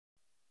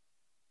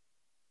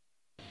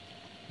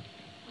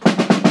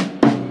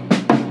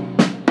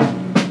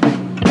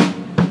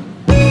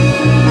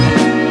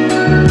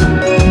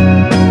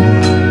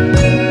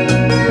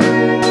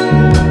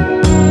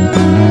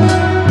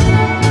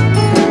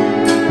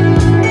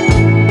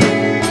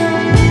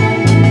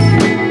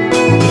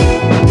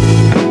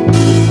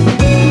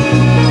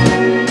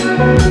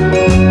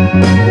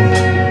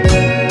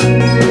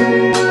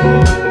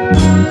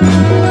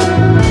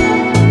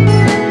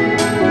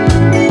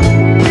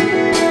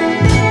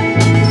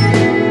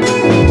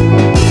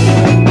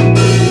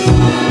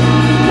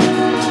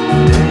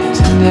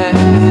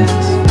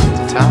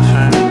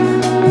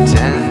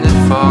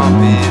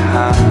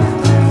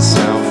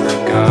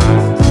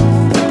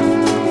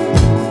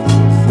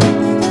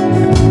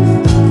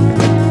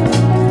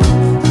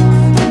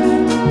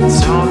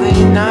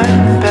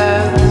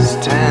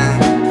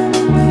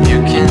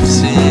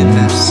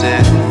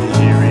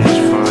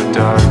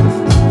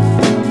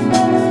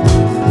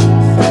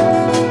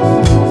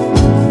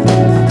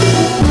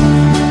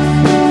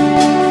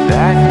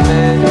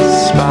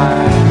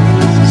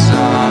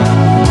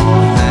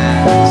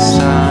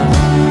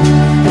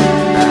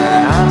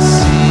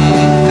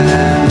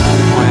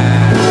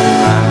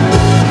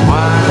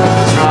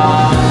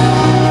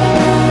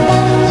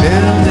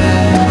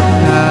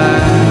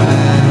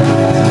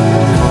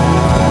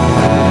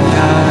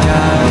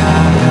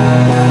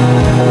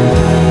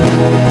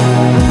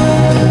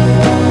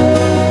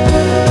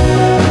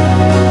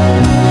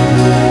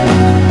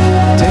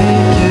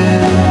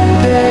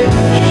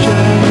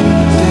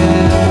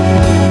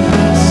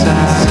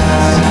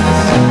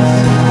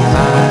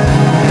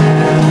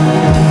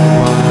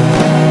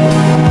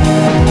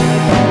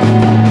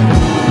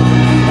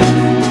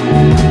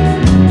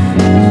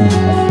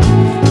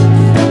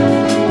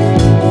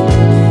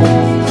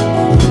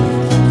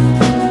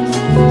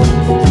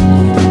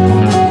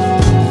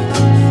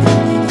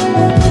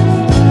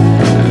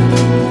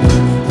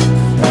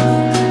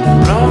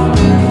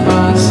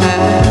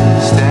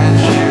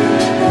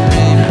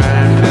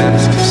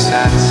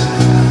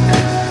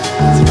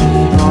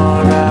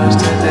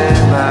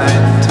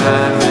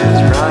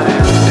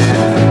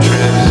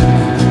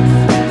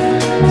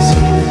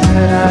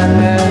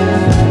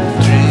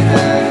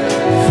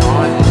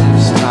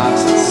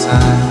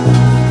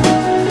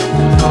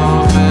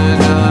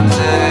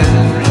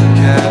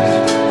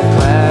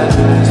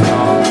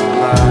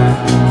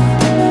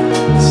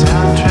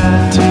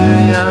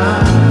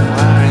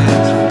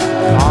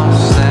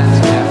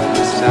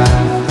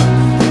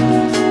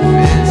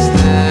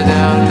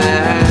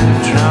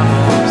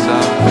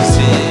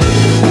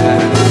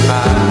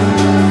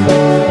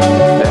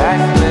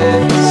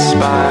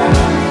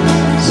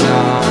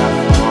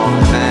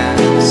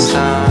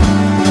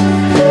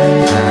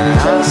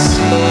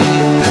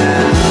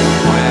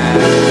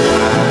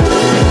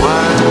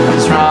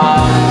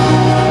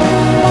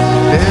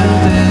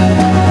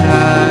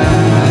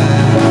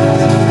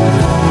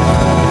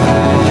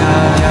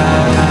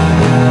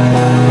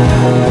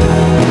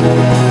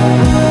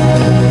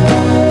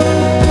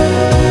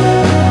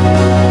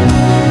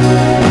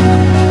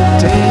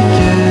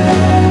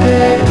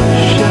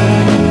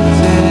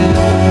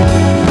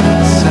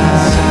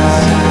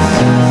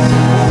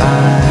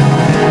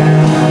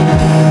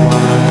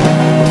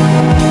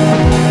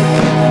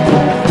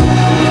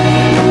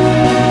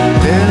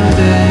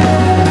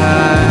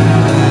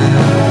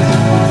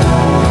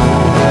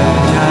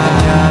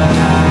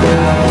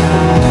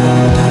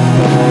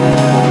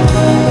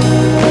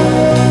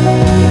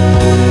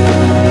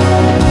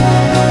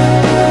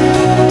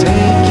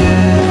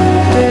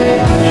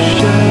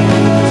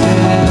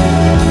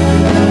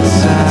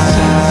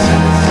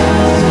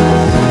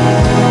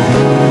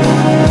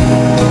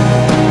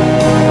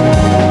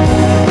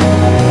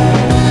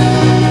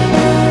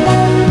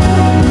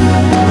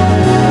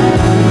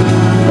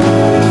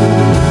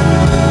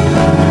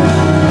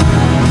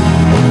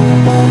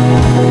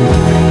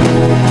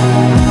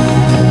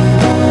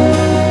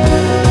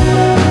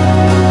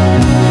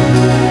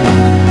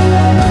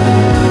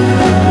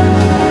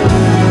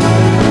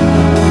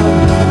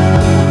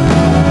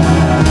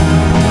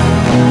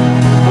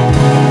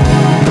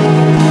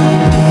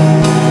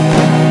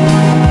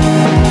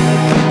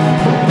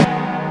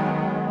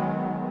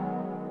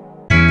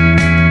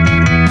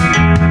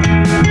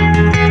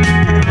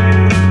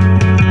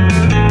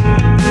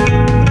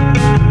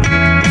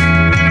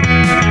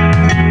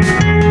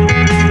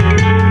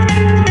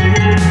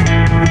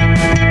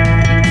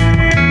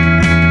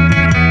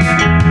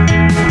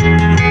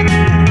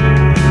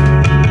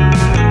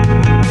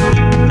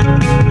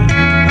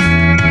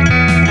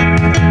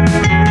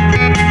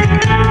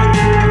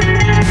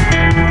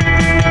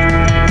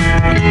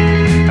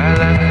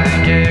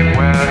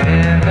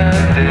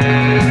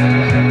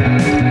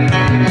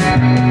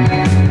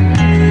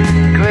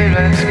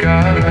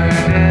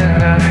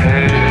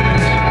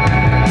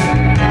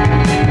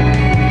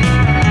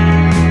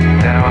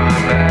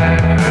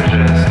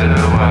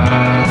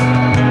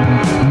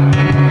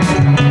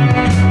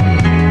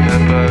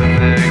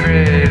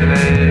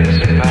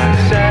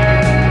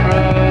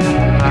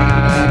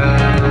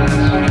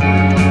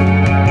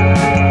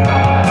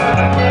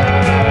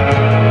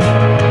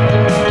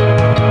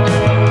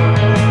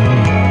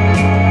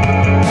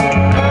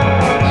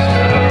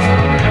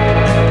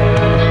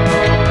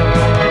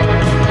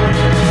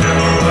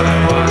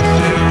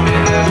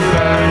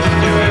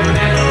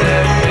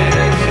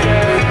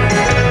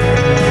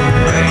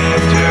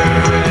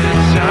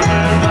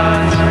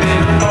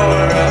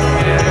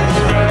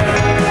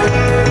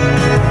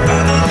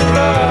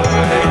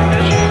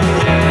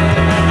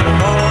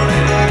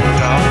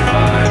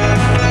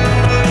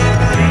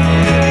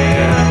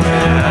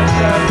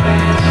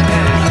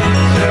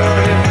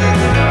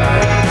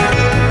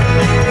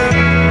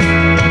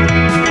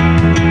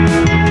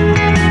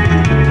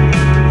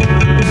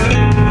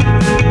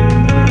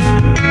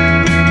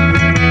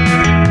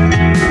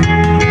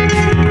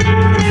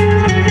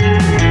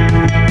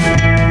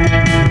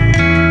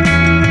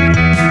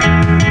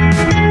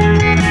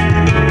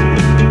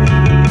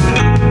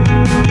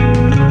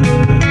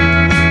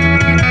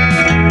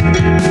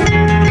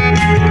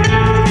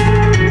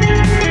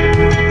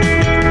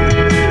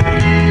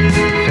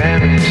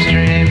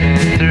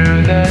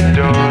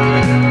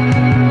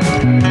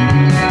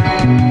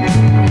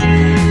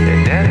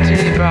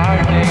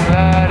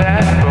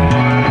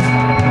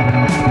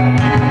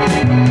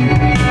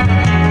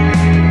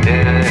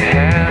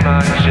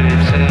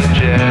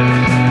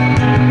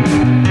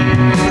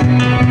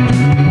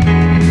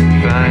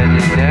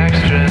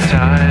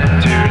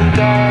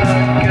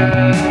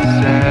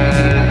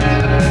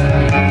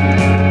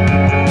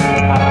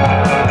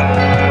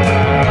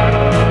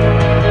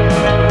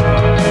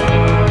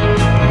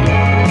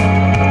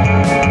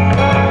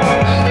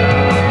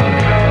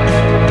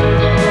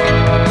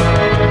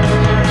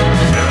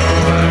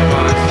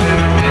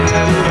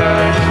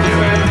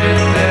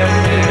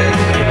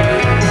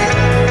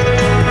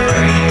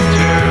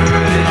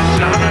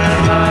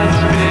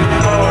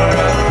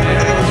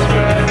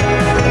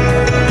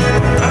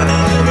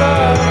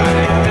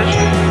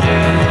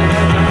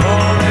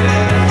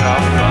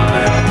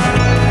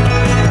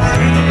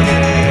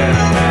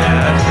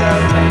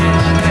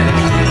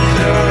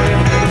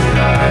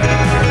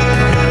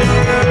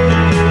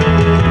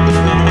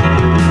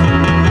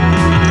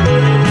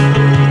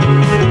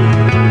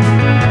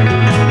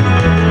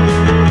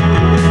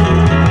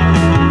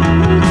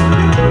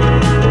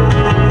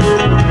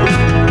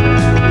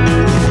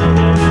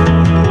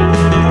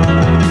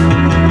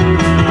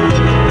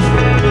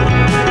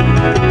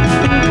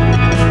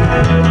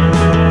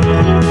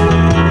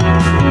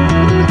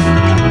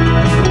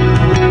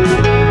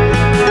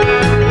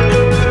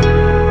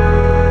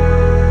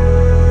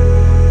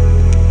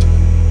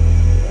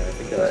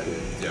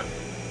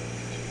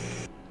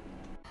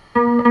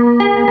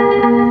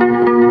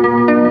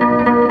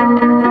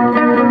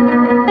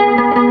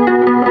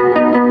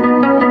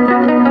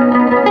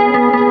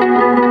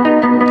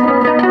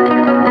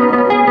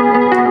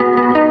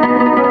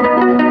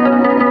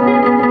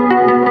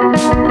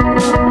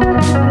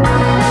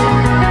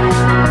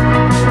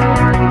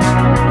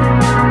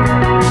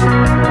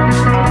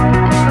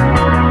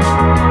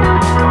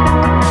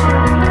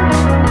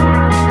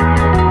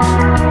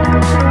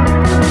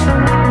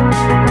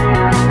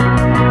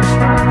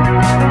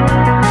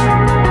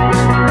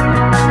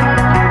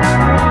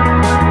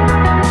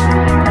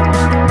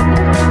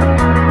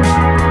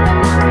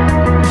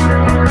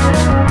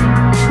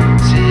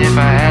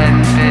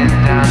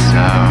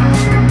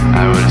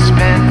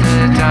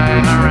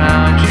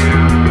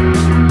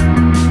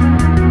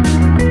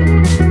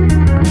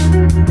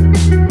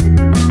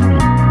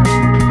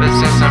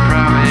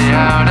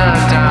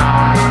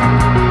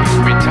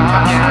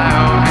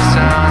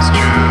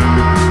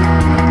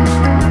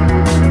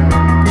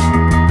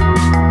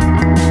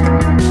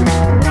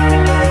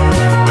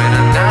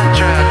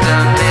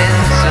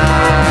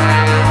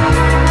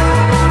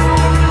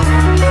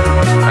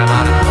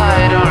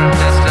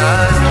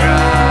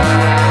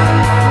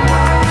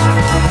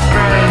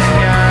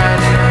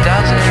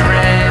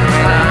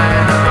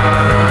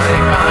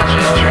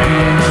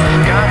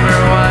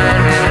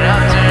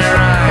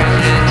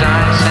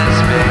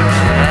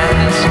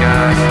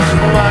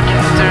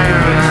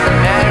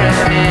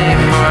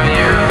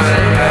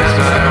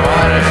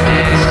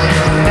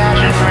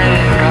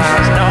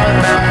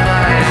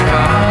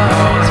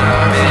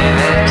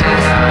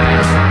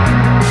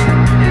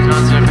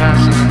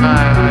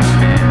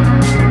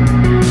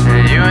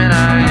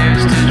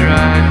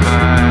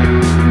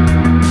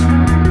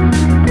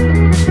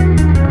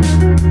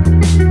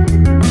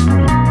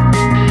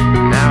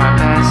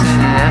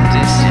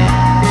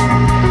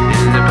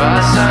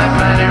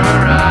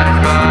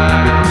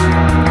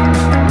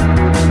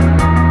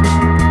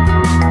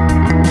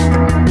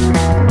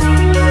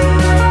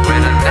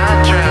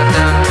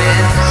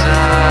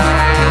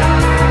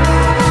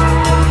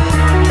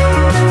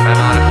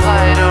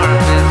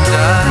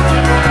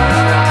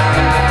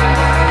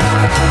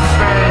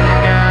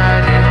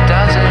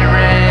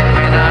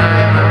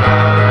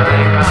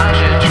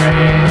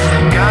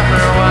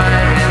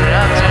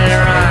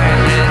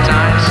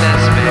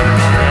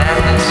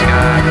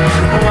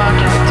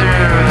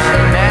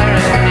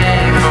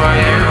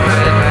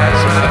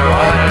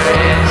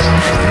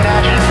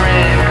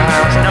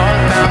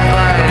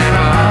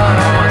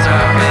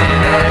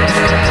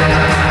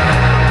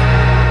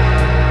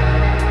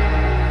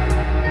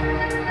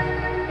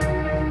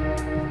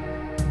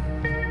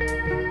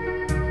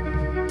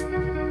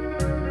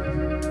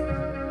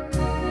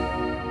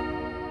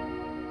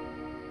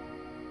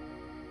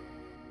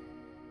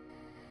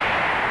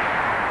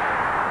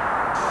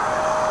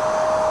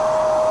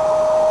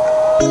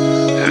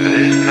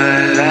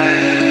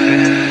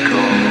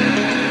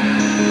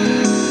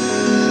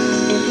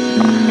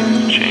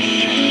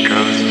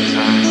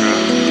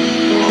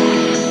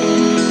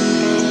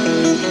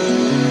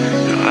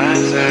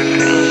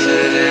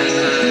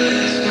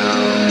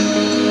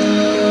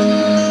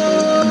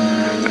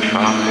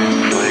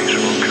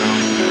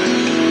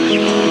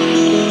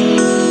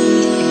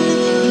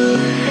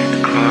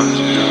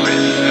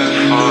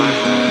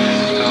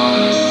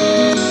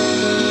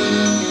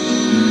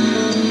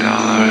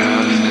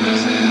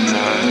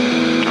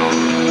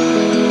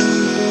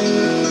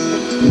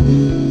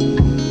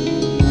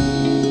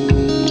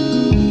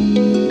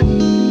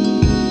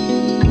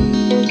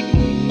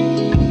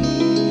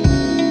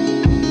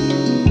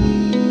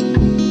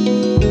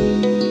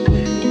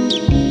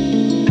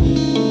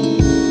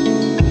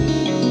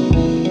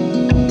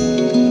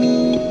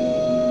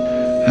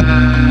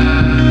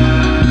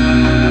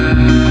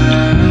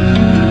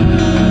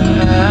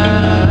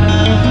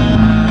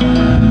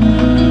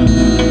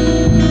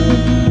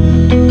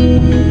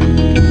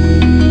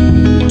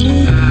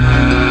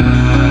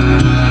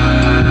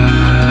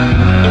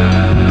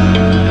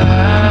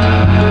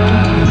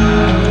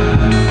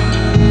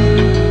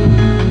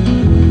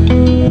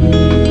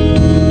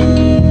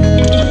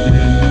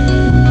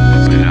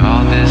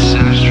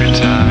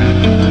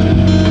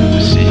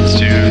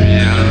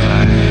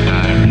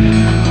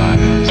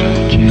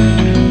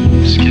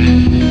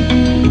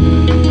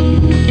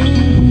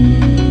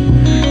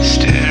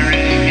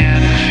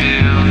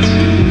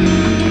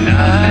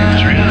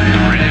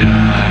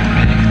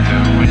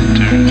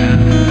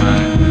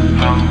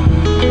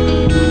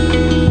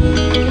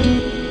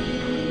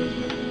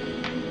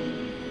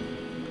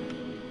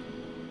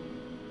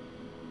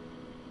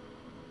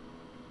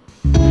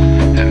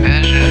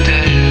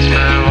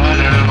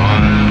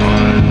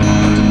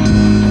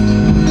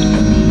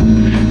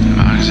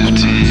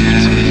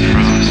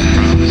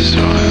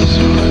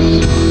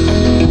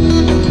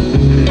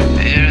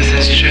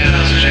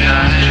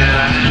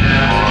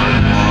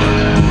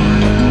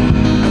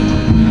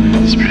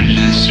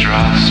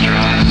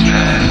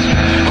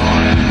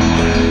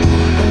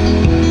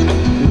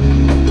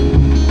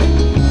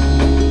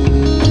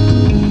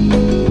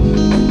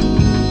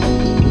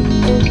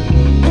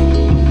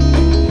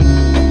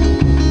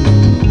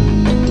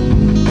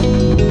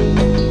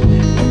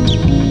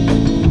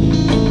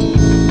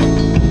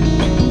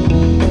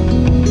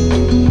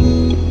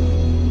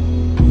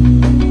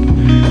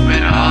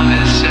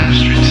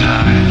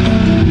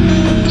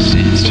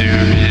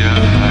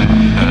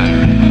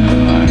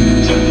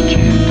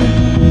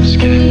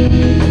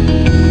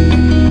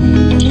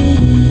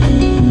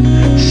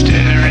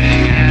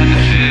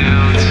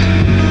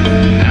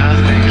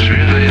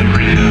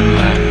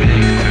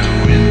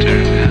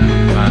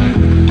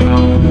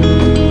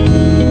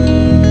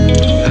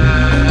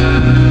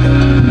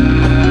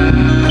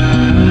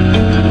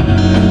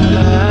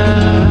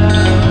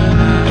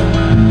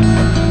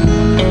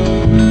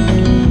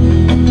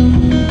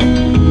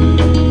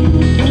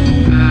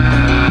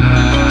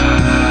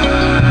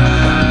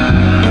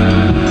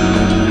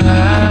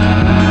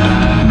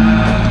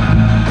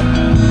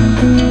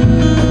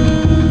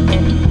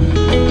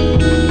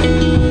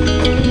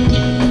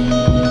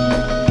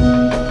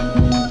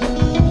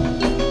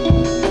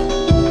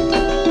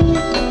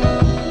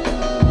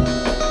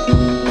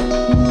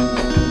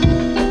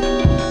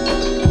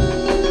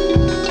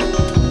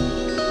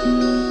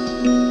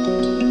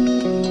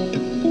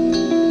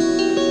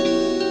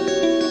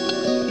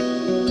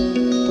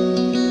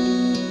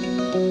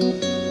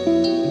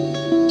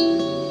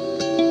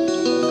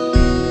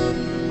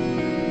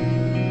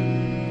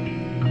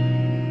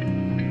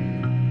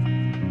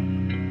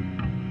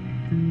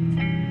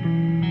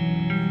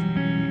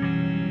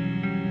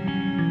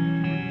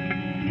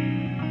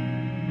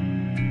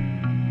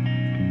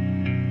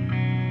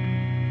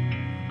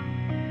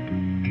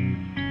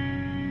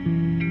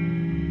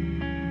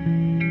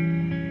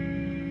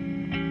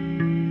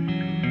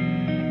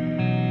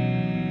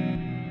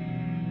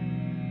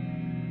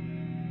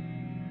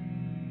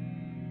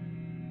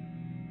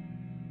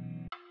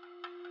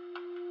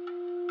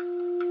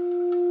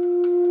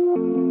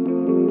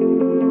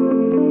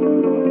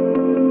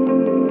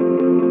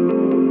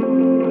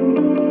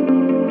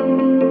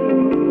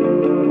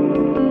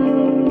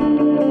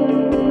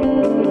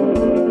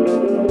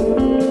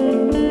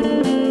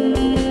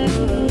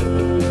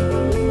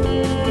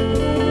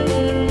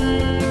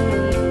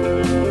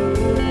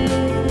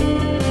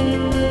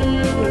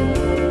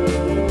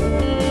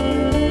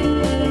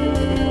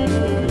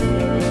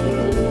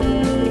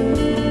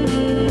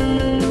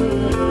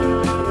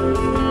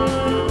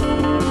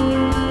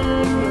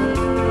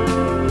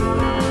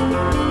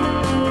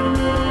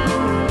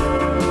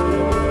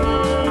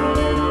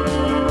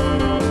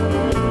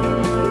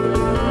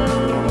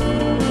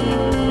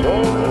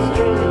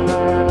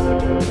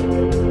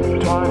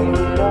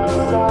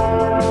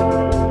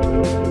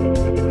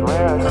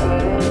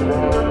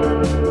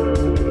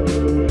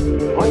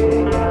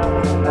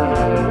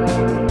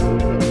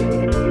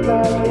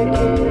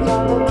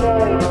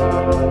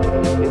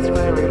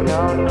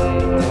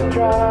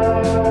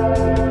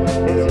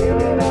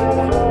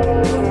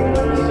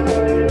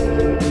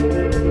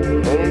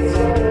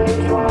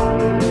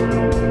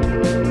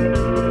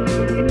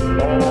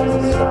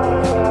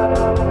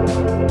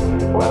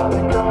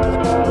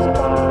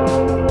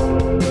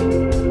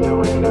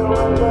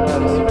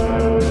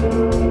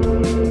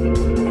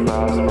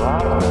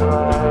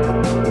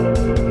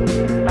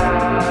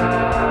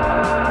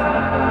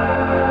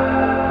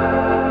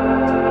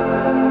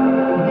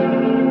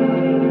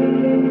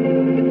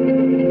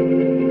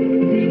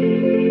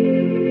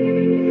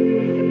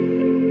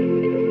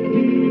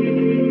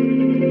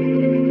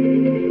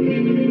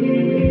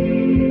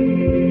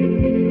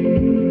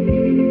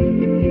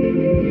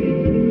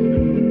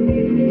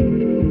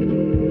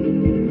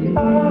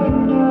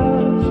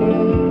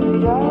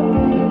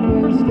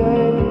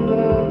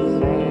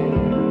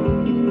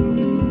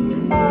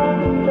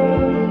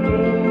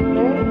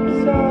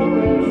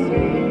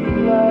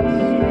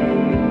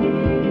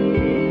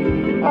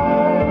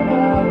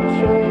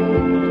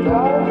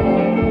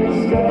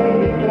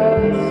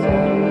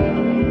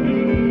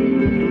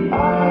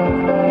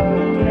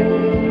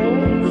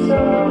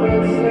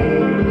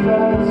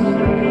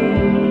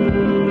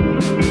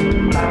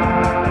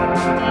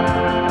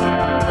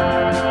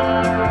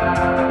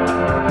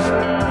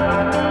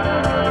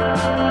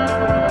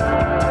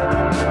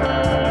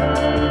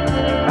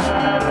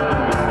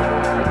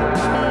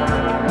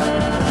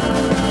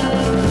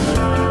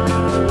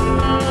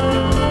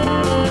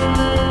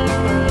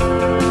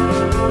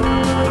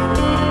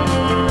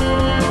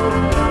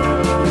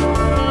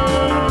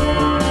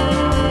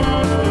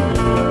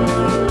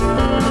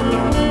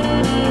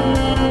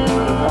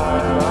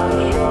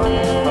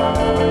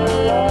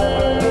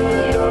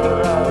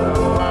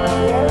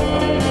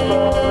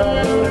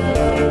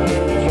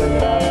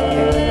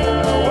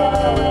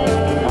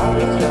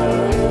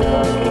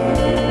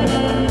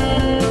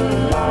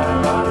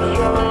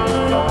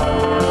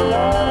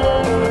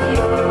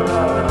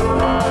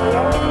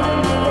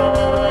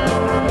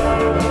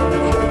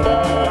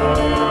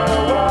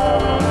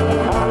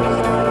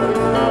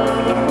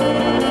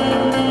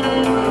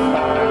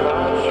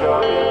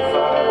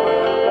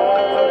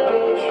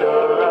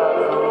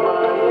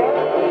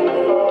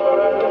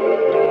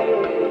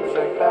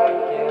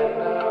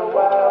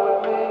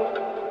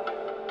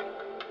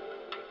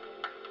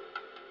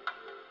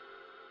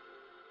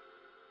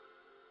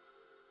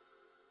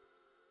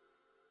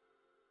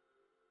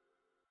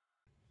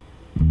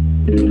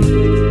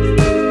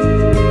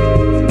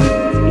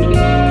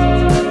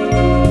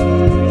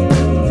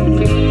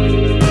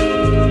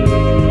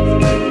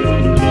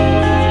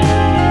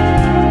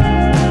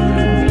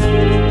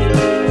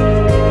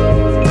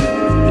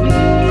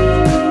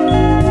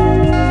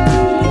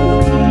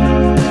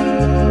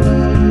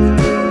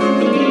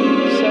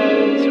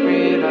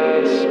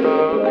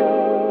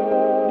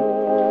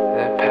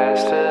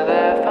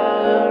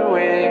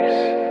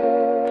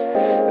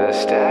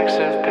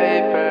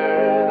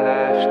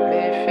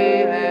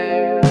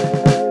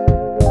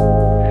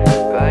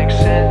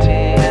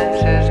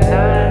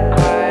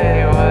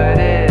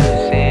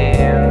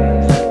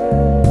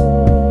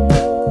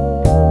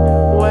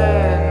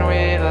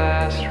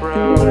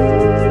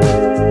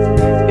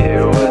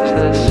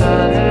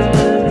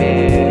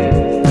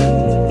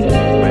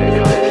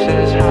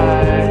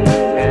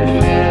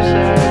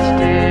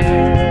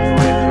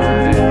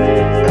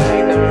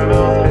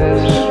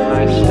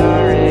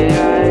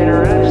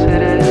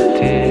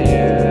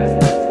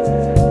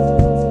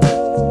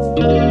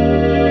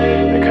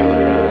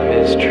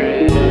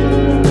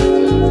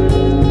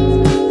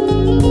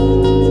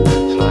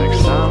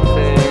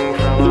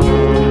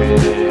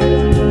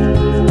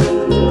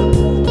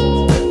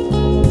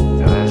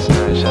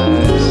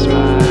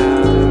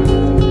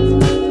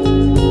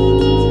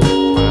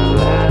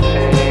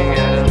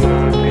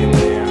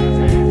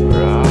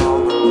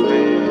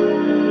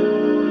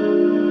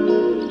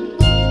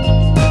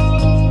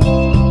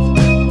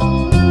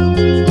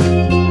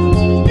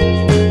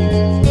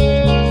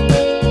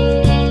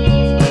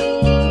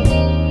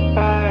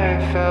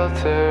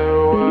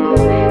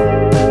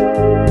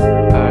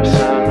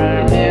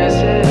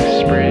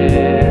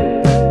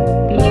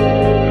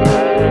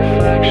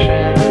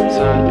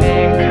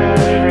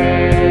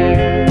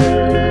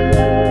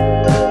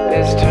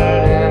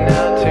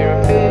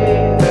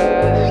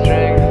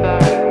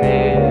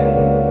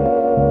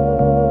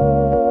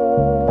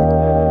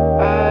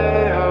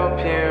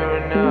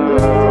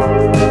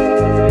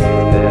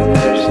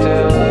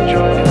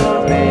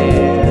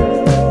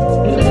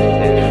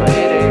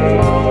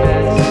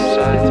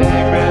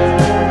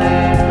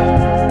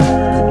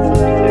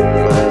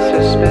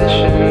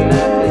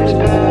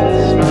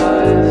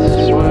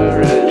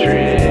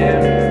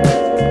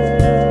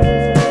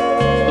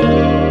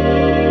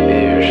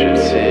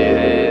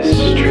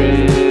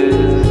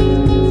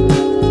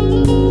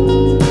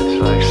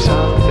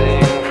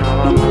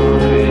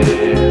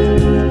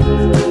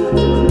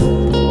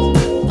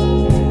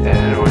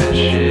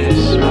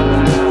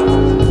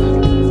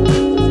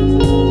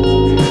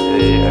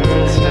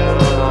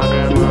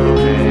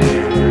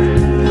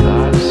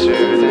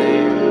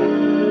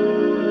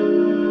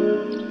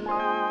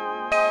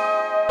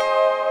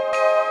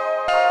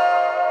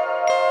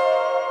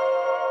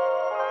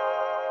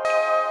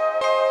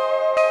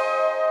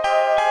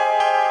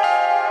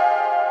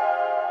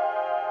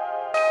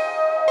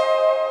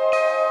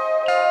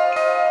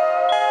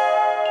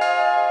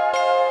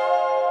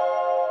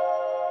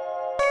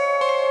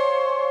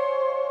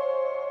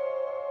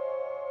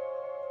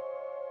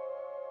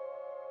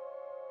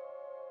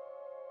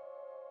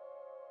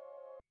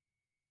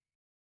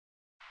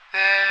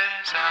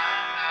There's a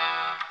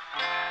man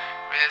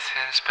with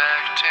his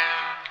back to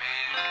me,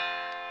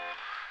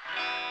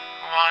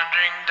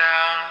 wandering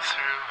down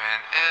through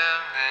an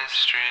endless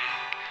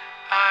street.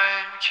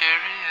 I'm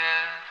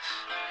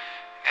curious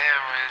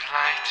and would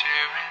like to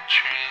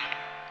intrigue.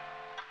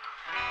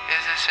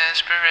 Is this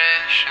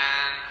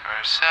inspiration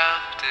or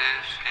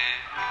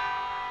self-defeat?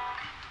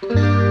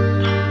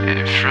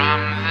 And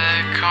from the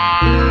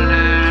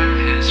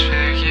corner his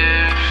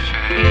figure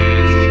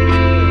fades.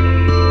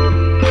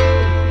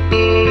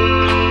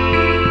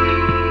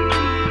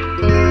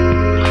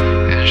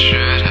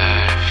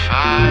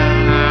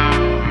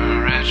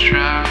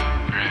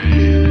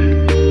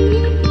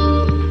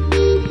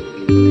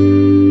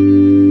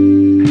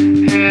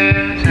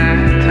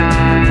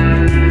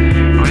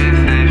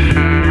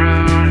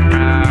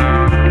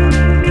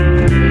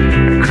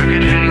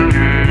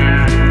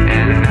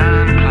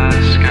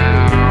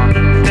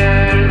 There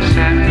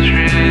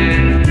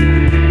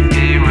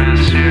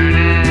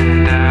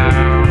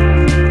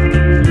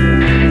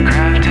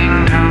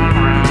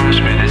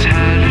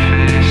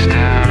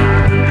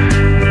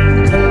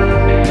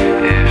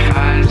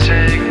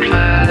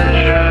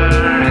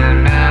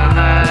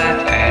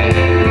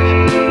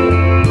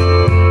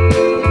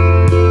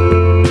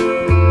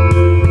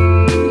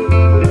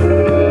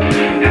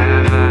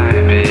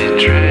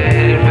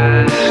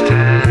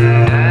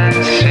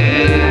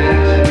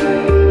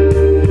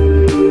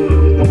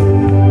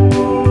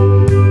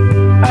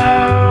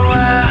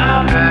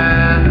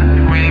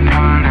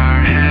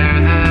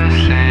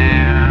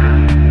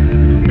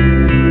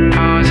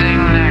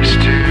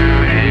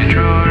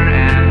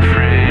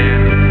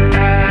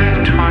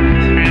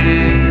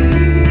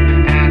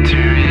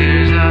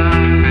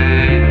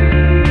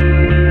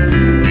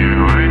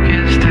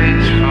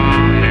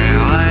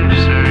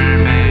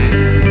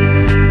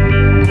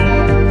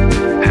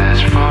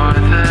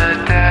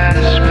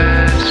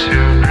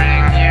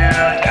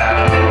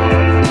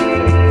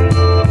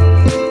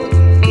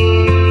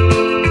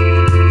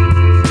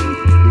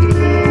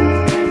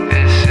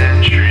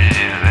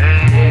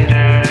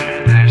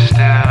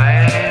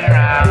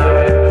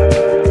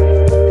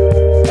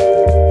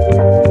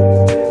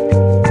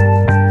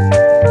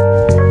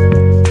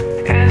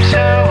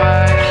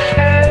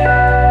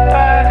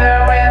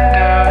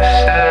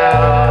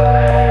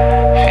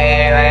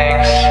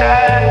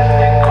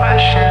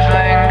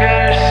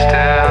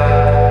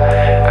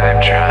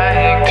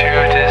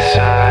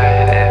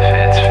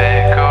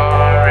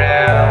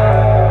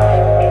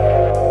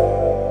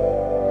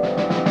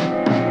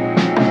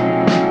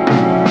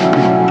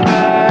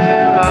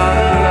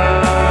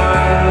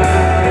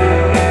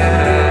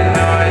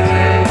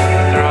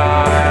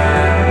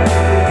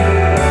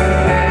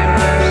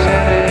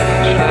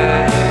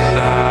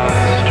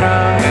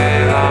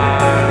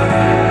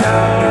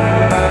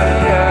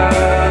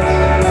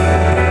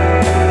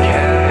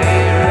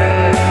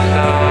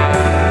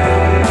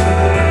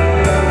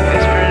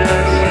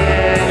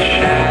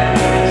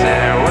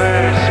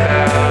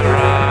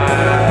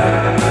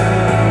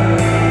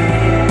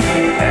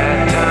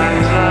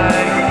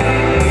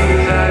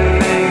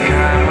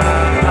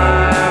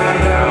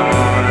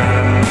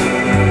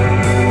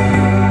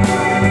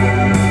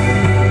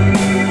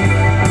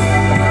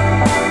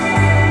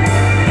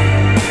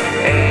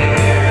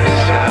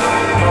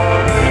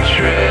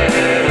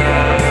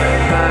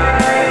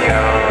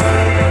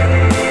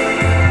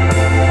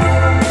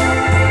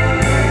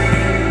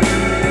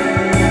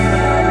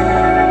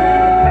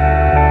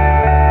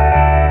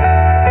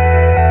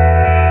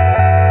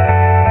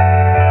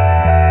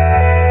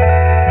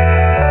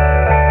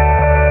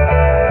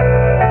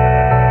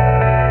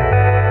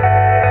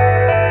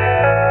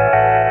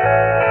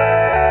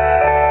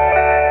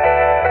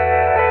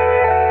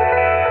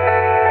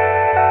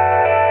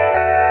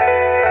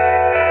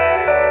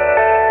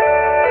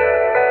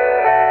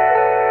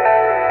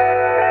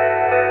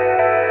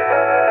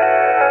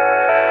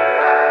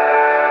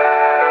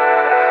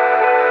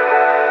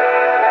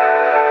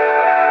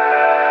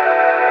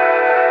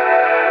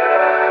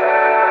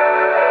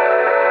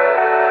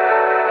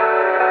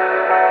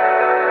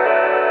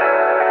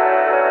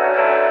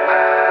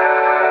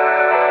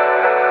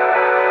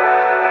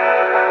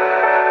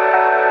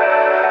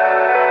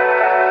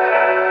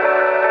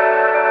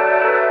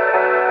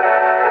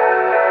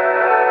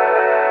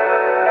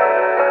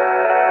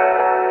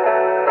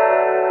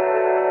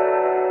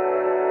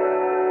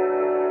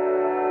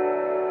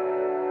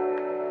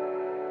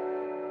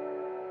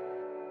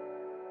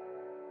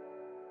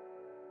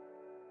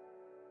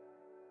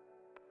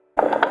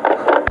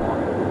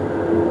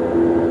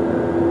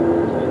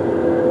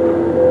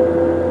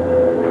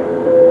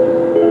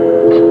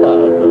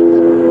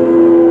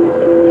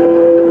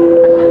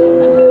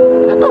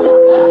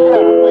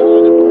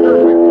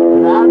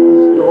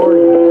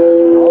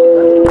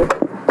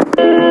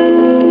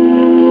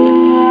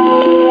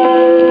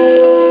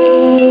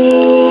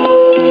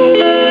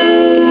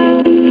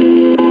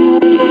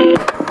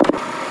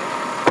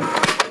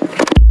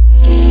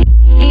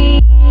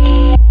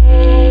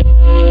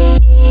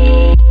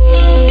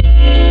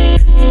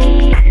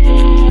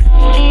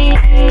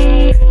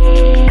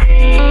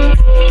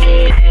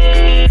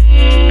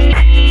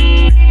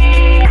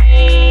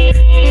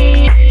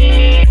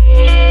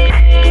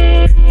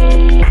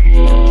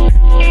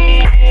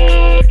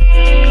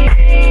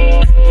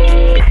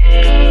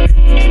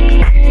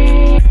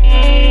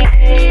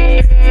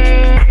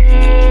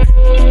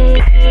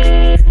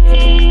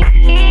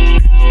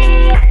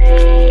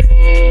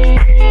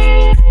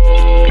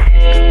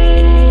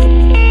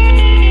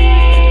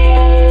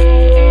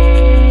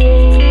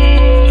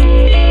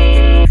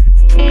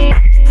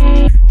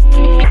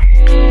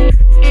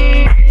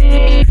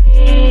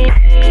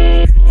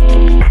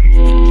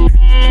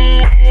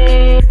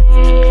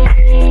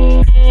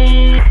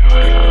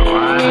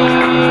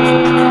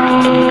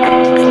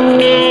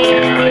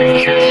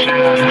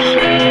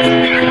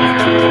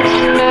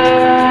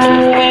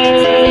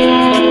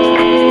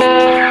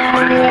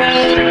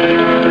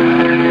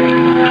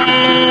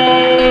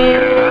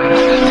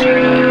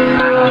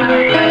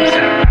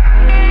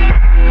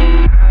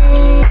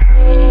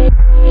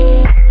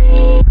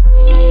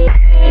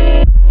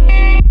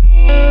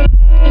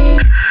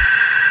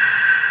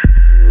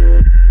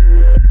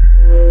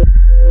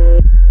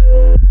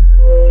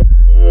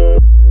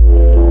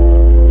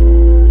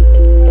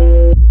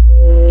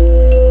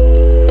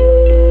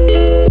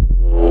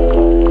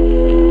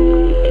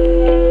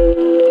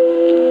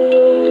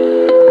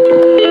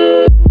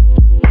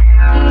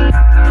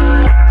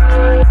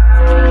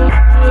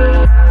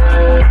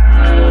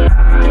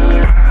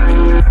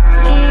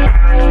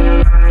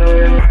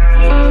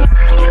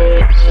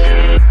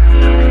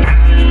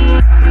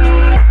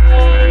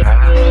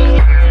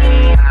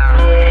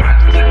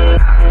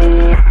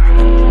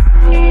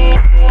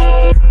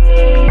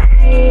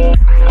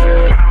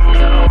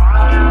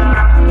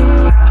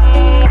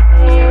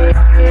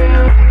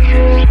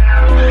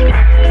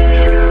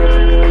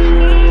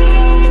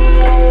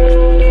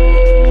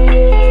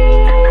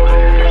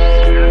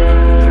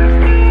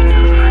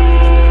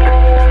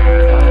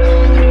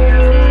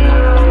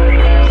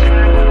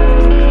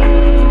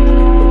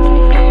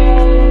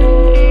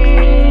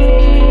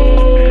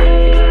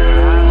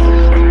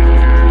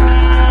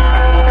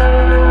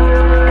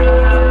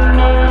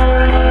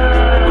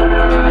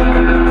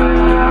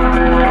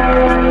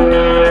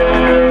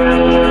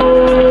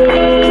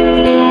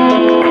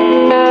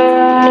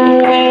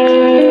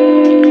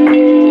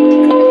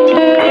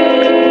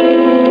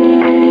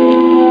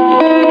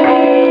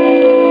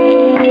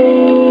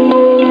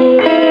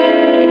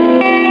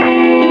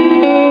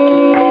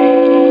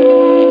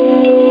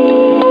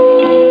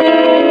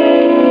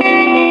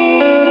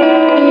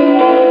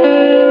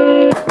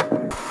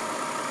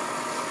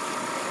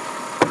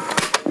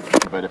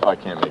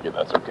like it,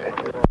 that's okay.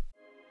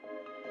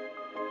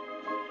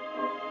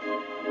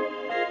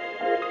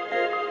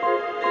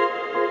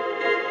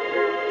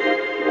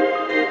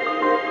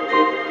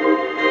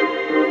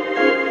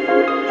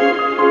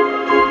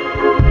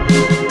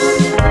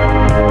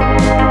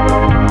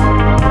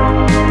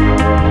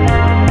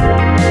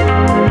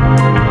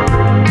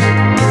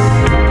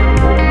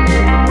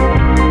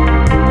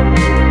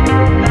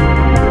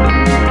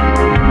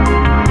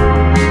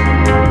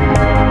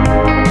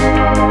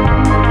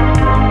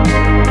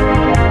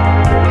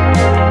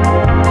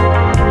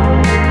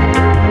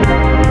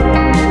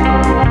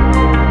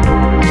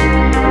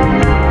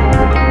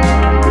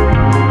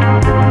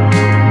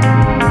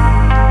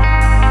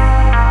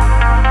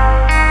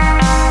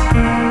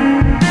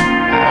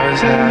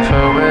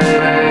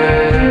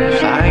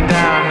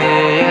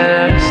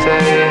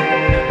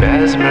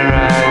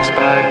 Mesmerized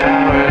by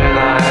power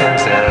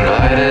lines and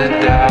lighted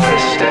down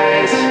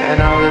estates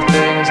and all the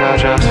things I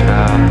just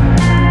felt.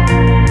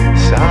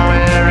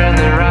 Somewhere in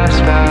the rust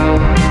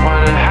belt,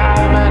 wonder how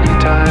many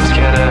times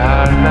can a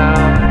heart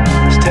melt?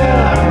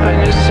 Still hoping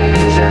your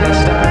season will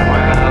start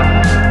well.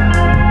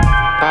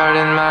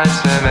 Pardon my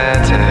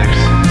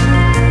semantics,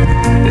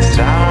 it's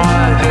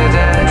somewhat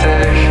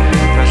pedantic,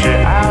 but your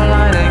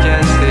outline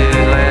against the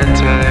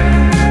Atlantic,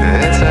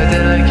 it's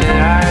idyllic and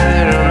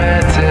highly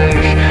romantic.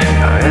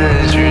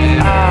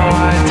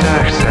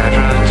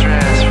 Several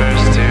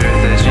transfers to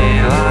the G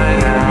line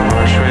now,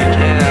 Bushwick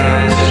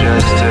Inlet's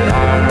just to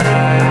our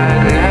right.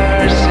 I'd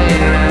never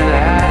seen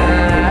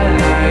Manhattan at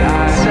night.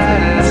 I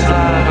said it's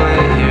lovely,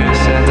 you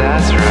said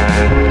that's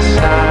right.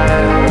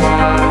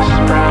 Sidewalks,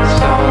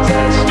 brownstones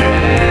and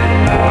street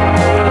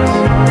posts,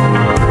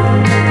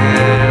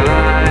 they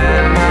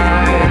line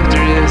my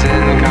dreams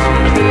in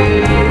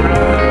complete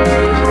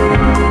rows.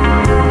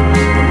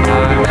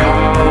 On a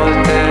cold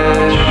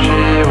dish, she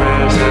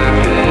wears a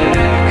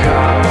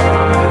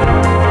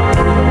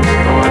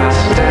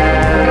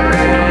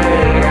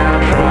staring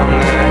out from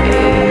the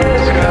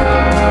East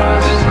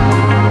Coast,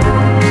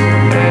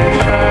 a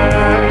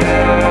further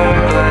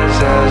glance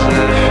as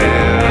the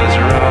fields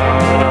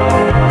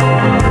roll,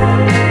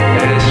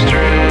 a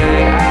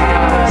string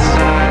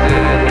outside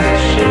in the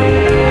she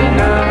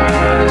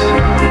knows.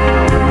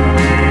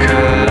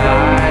 Could I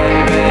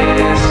be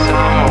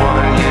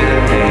someone you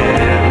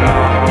need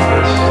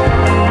most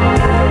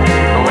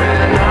when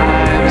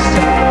I'm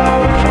so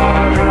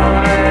far from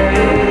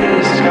the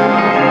East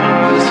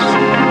Coast?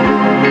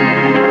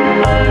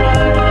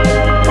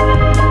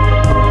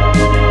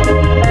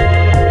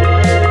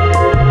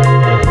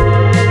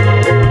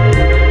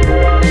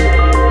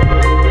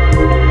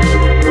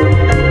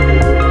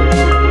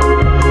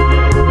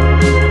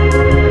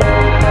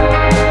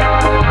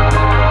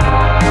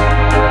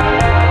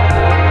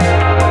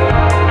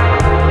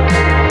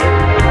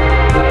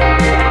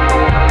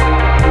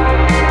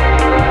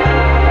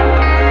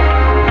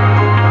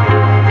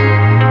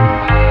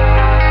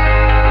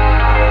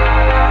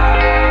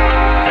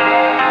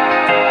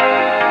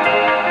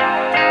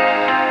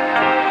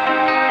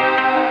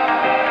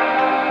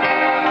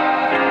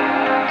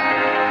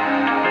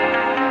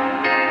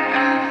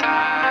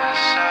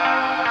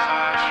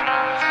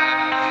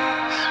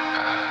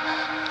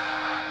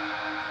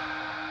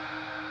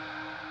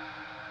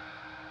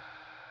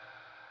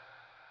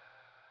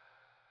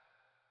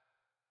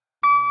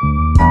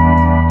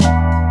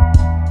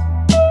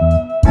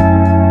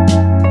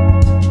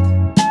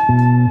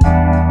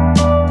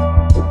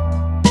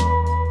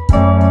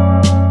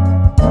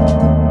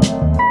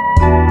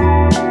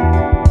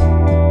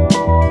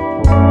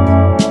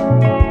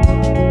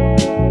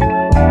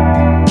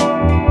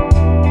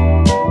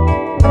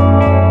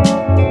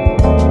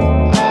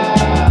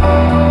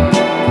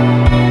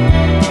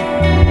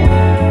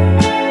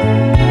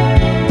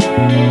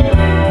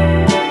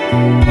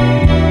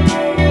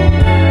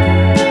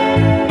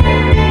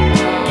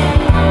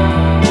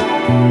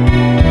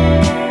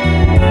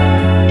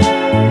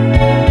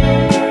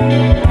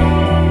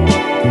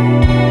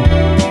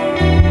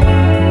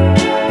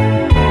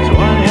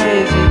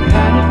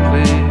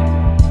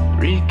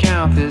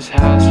 This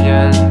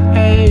Halcyon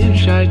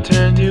Age, I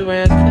turned to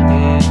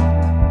Anthony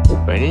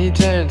when he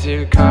turned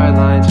to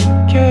Carline's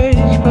and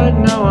Cage, but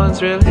no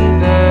one's really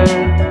there.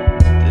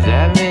 Does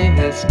that mean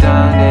it's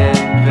done in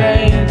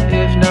vain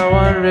if no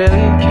one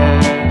really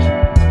cares?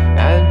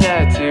 I'm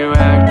back to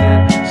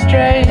acting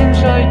strange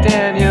like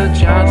Daniel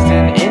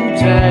Johnston in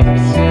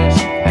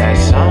Texas. At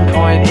some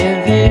point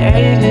in the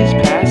 80s,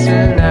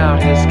 passing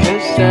out his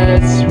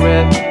cassettes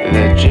with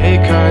the J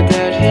card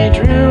that he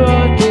drew,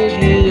 or did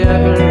he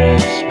ever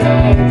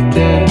expect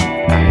it?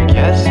 I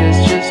guess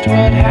it's just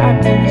what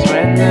happens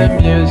when the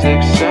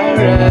music's a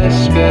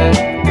respite.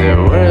 The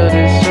world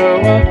is so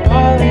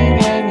appalling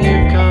and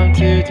you come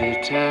to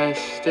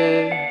detest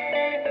it.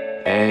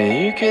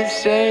 And you could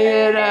say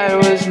that I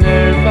was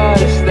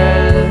nervous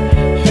then,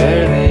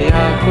 fairly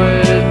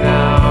awkward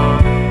now.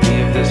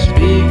 Leave the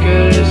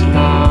speakers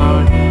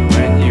loud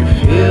when you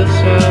feel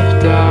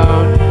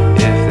self-doubt.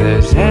 If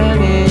there's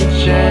any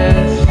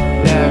chance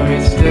that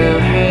we'd still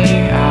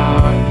hang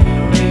out,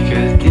 we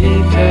could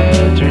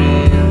detail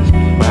dreams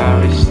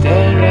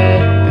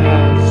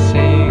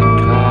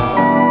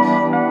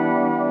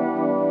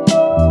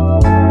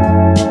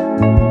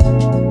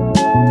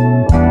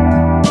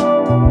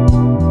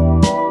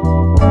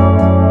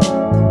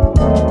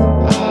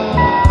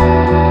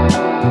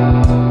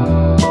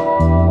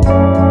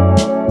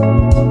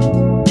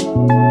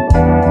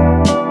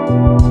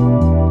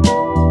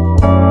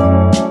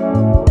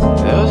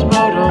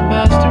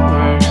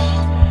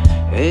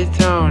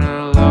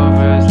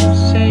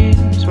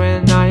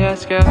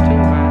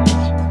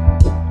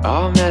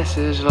voice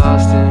is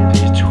lost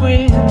in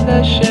between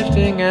the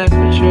shifting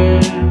aperture,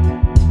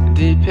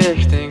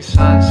 depicting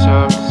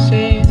sun-soaked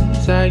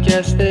scenes. I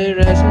guess they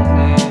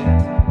resonate.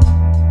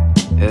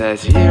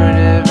 That's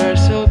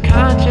universal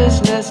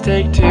consciousness,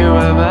 take two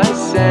of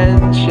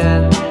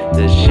ascension.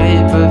 The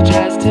shape of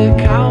jazz to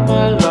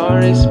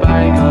Calmalori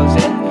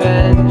Spiegel's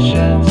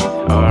inventions.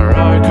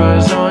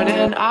 Aurora Zorn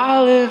and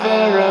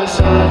Oliver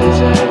Rosa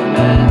deserve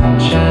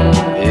mention.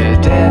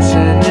 You're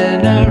dancing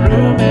in a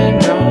room and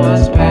no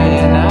one's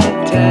paying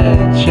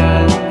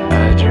attention.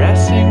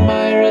 Addressing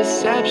my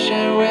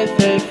reception with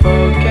a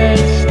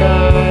focused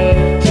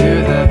eye. To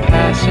the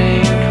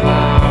passing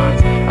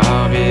clouds,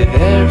 I'll be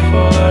there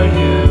for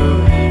you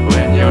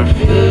when you're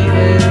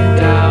feeling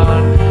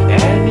down.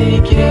 Any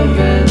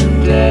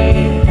given day,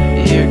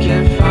 you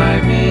can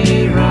find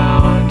me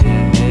round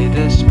in a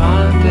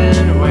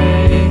despondent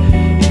way,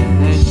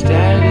 in a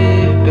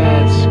steady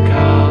beds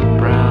called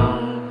brown.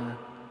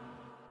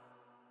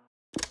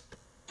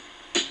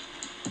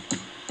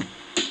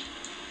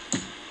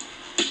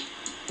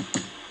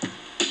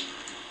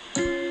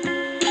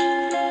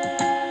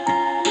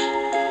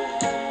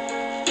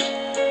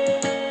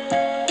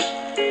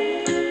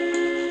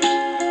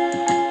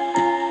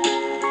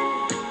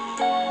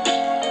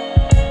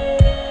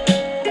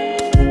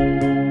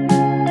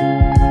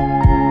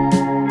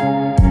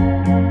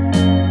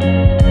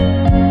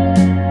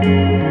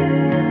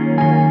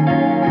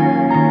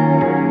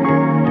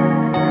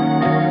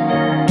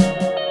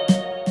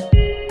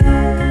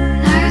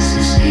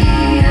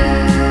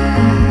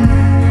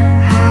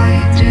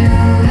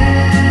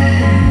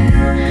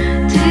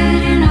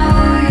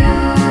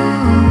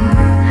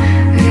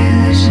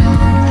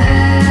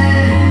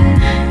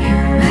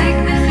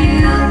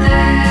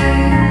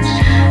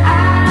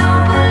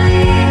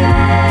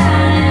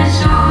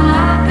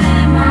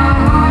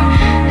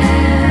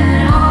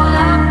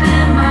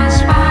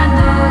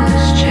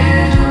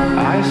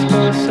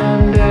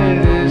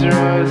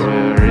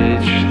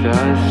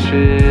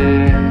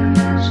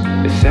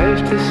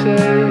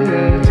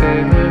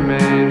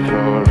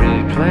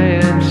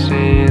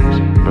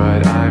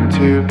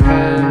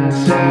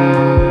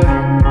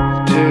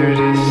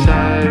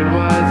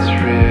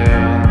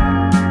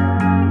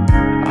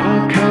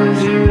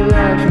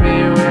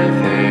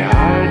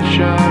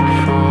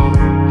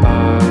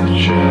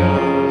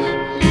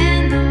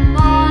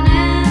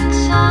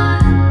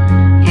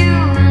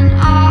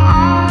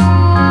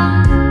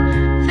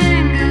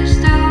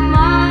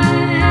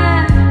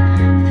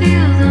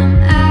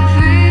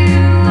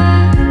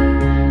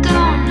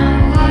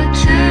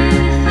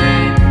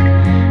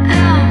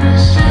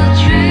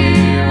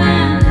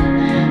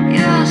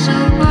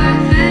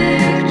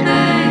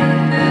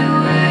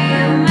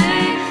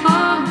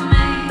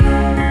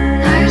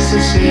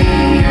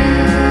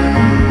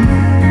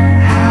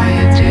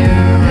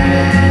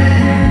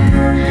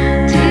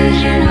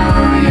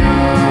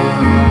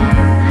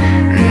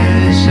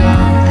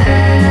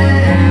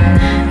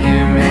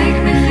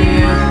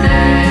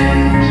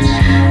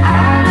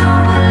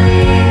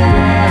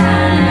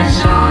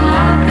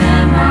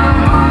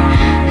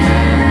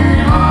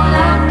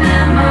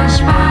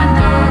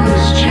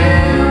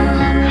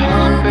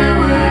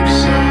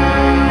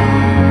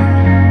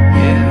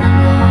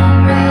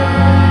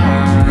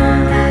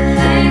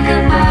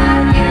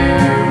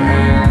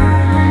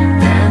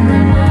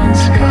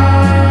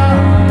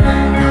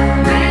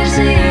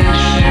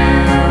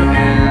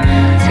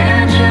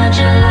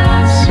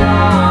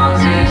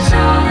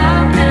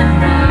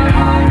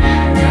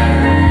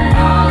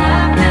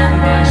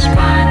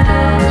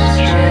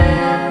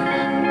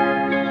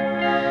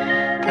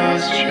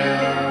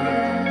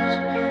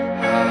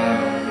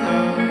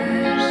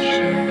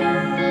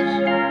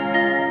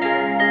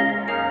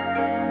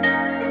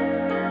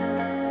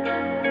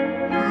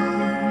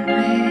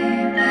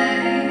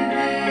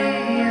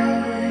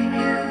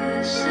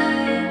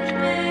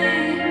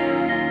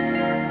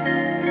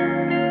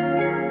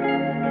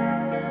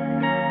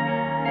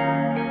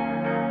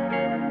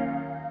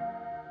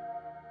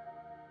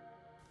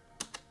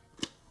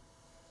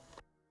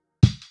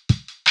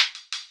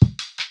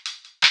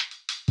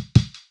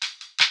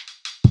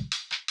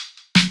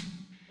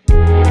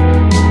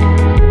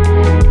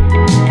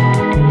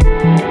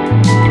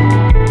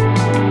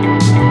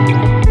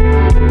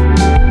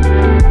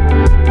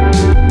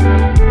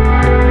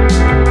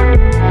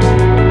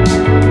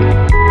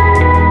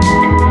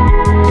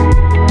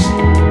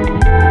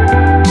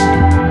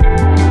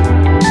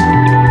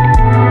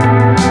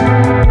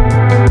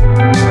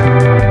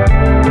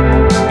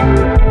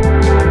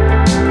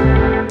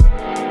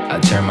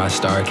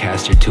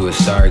 Starcaster to a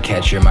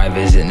Starcatcher, my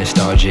visit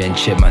nostalgia and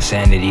chip my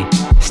sanity.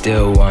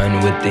 Still one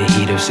with the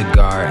heat of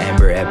cigar,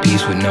 amber at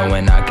peace with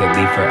knowing I could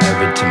leave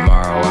forever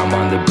tomorrow. I'm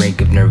on the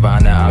brink of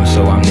nirvana, I'm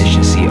so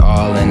omniscient, see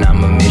all, and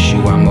I'ma miss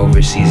you. I'm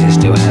overseas and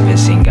still haven't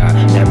seen God.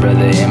 That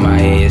brother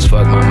MIA as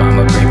fuck, my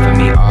mama pray for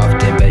me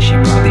often, bet she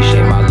probably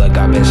shaped my luck.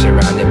 I've been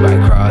surrounded by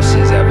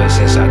crosses ever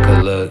since I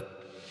could look.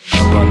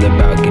 Up on the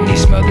balcony,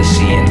 smell the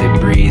sea and the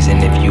breeze.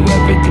 And if you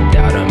ever did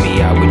doubt on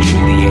me, I would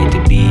truly hate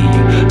to be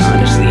you.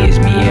 Honestly, it's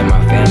me and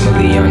my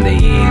family on the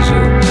ease.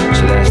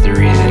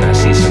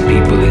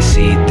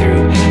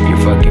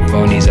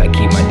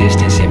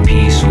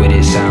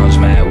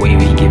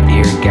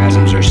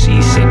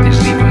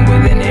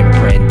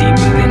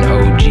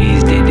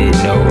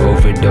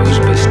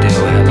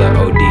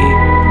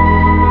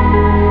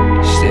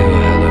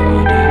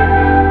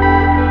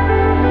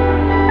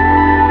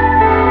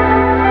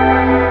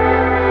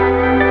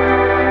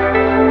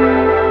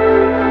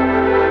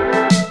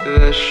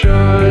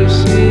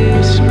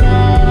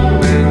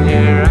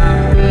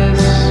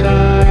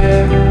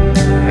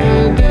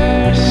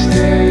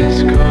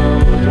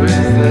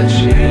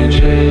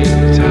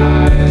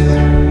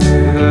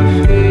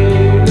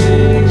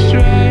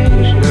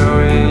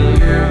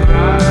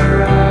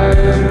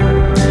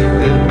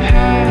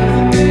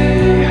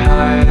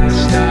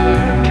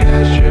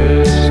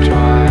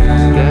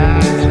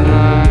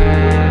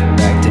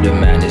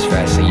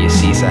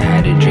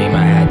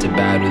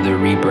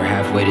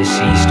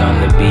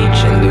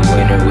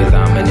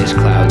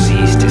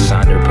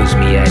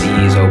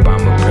 at ease.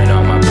 Obama print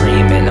on my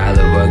preem, and I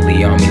look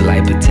ugly on me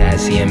like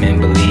potassium and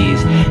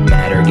Belize.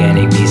 Mad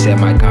organic B said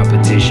my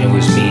competition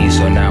was me,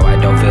 so now I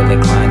don't feel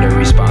inclined or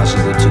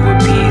responsible to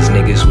appease.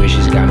 Niggas'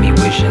 wishes got me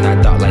wishing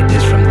I thought like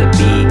this from the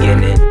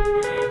beginning.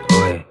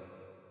 Boy,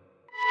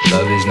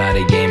 love is not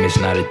a game, it's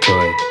not a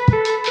toy.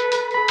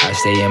 I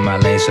stay in my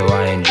lane so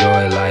I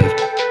enjoy life.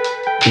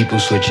 People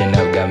switching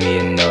up got me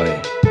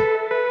annoyed.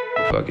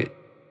 Fuck it.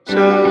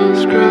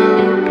 Souls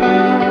grow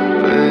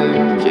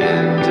public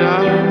in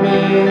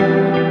domain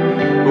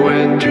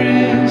when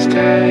dreams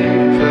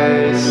take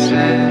place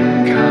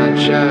in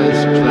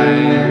conscious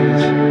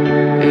planes.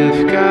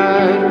 If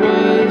God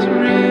was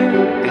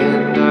real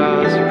and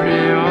all's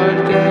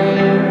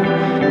preordained,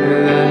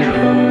 then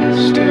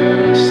who's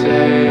to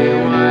say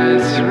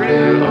what's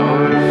real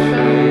or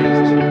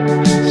fake?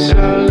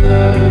 So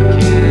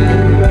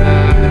looking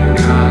back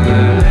on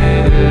the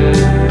later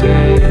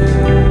days,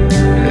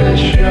 the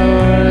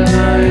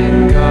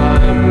shoreline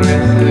gone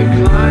with the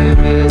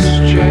climate's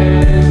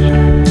change.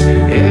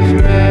 If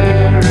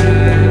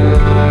merit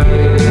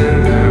lied in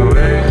the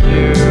work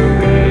you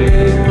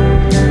made,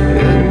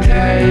 then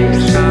take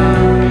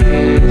some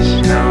peace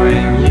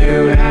knowing you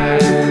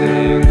had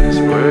things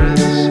worth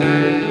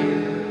saying.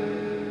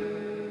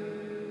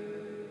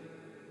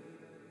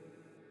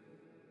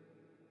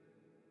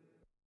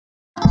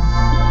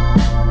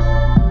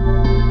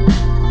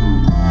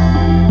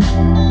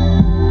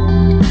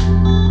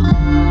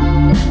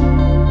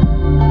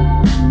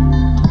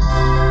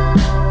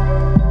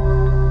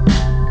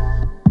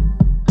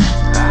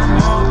 I'm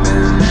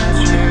hoping that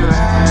you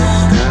ask,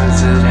 does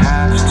it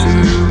have to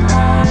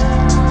end?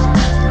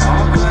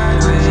 I'll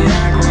gladly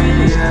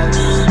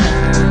acquiesce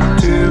and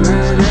do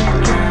it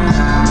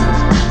again.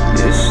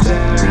 You're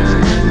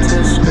staring into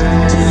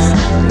space,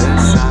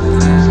 there's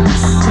something to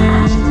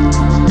see,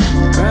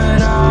 but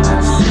all I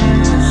see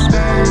is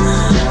space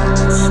and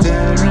it's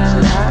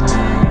staring at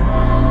me.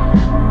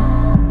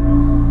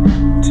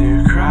 To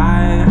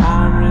cry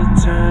on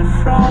return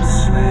from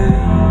sleep,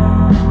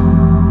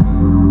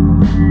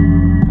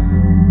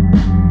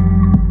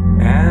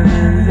 and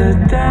in the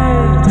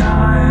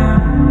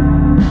daytime,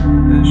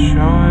 the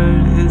shore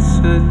is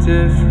a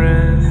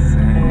different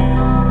thing.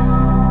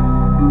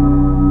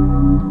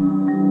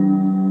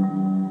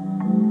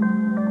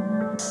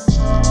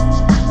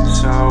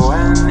 So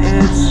when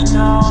it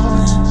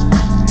snows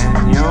and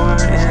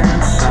you're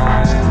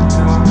inside,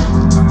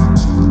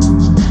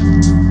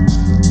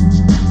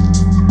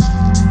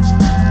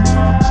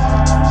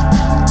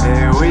 a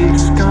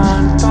week's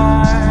gone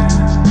by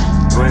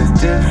with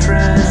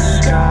different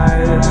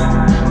skies.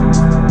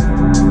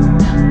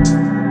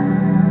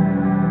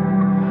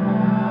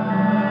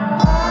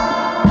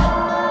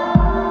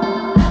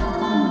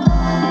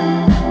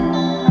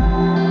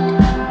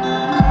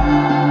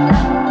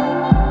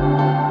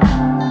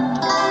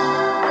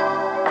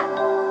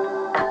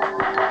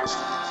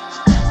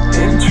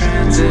 In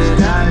transit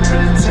I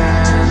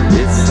pretend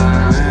it's a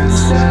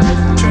lucid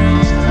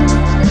dream.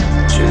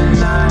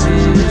 Tonight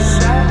is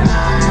at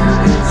night,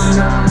 it's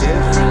no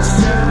difference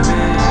to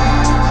me.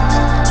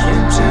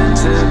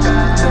 Content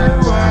about the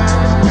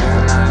world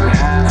when I'm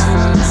half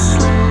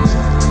asleep,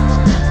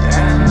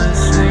 and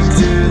listening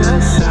to the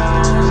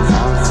sound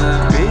of the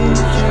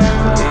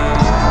BQE.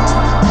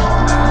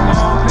 I'm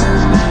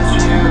hoping that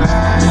you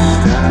ask,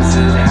 does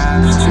it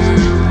have to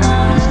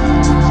end?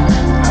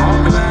 I'll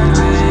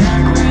gladly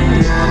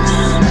acquiesce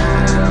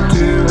and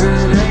do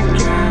it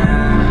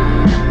again.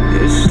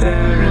 You're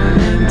staring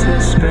into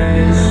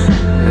space,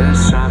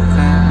 there's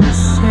something to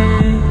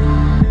see,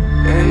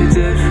 a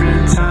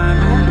different time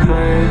and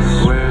place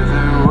where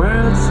the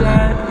world's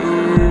at ease.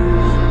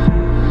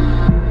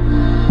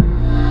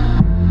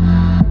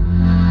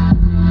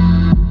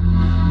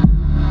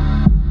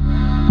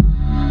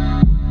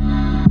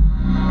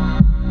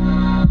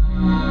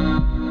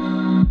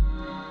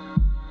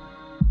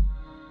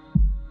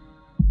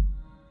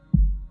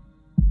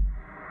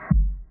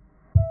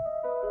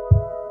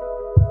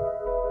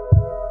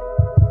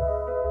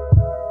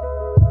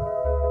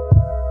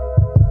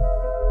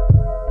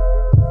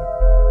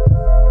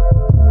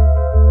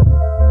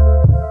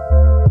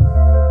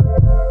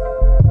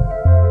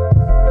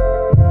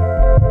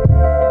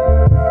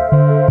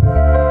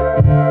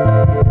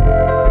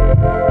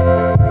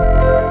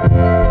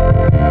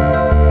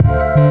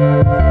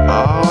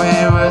 Oh, we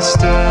were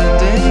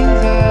standing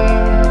there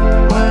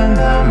when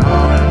the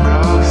moon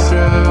broke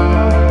through,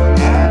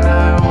 and I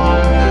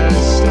wonder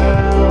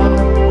still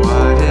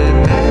what it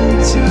meant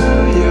to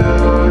you.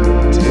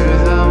 Do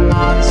the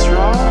months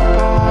roll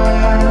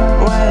by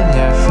when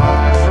you're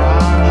far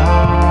from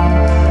home?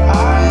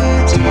 Are you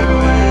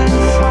doing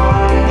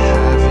fine?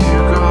 Have you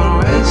grown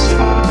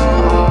wistful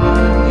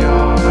on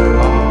your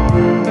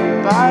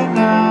own? By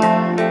now,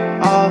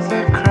 all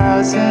the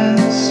crowds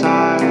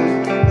inside,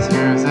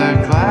 through the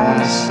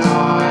glass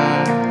door,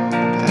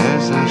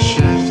 there's a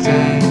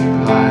shifting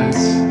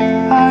lights.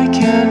 I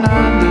can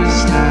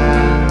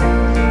understand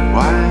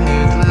why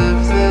you'd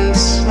live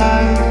this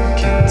life,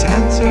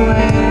 content to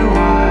wait a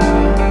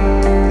while.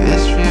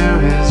 This view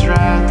is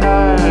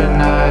rather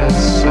nice.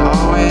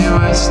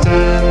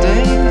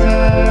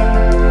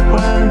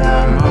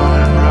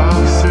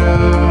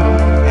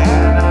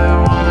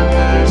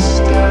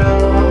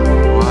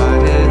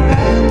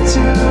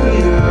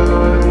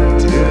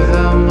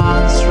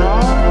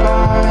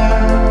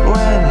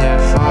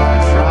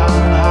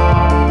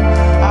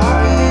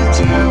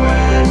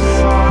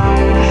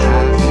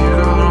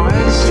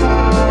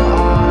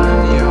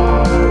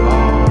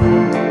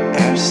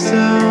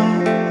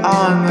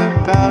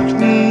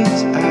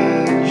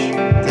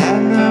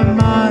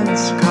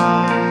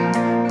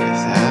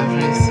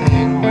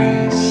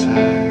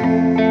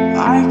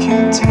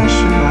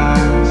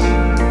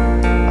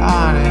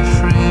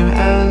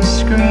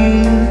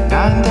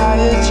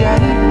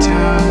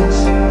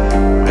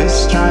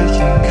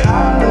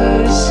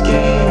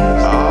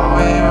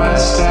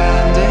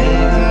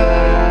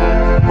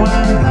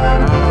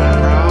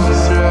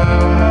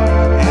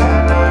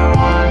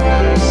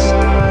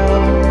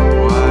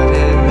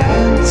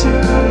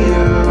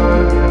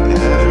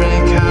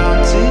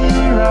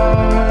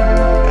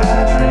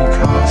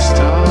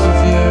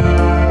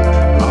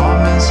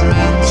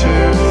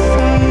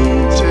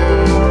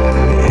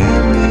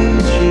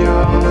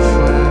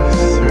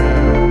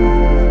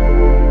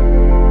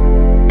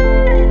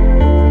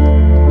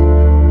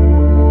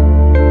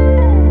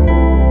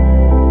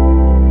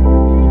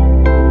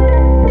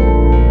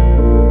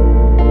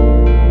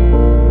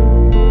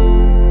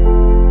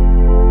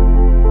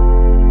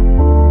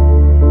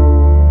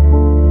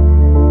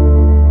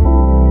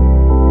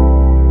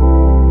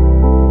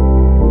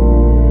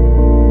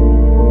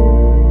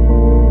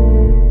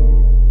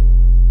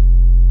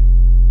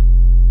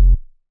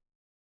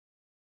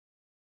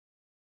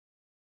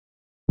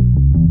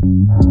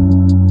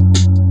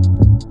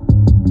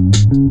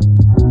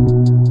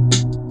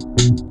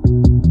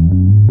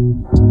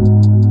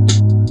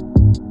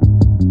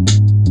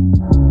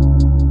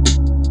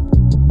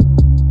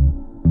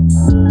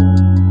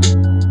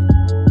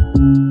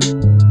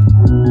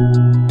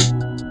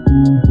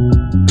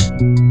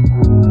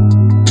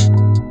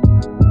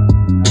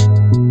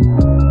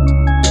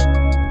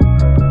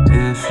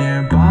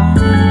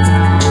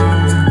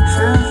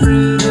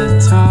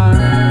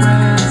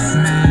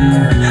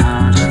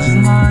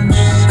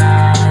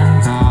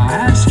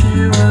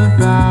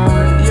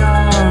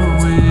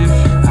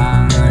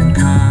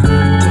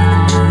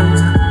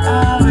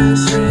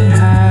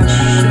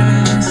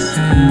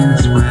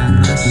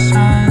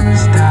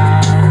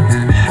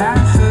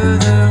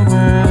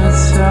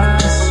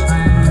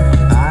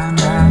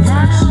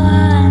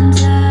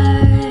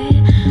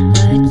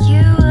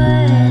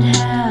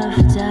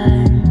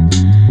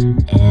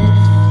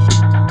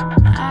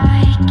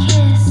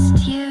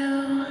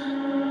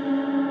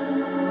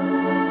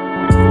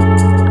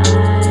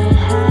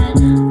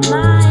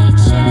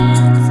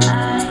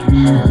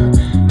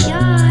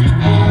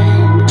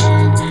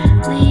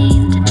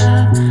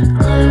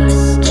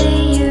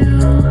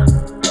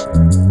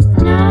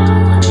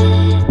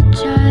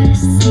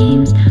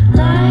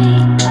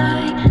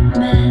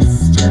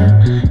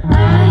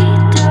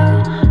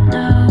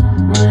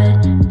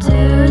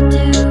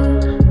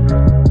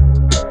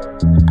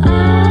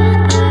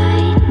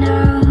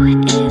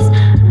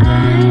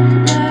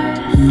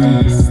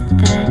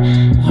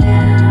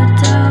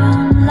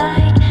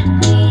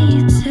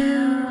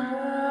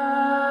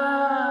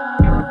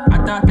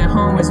 thought that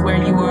home is where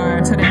you are,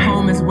 until that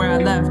home is where I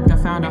left. I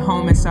found a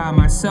home inside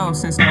myself,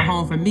 since no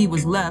home for me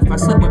was left. I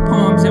slept with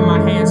poems in my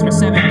hands for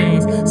 7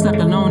 days, slept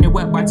alone and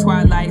wet by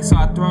twilight. So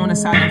I thrown a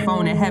silent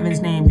phone in heaven's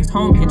name, cause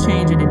home can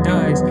change and it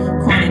does.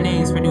 Coining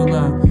names for new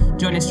love,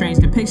 joining strange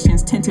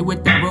depictions, tinted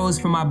with the rose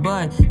from my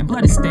bud. And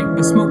blood is thick,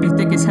 but smoke be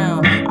thick as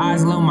hell.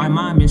 Eyes low, my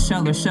mind been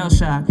shell or shell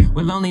shock,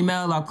 with lonely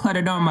mail all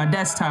cluttered on my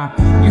desktop.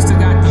 Used to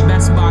got the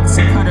best box,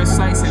 a cutter,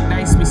 slice and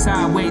dice me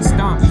sideways,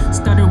 stomp,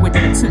 stutter with the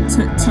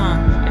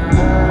tongue.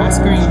 I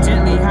scream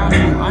gently, how do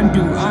you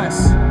undo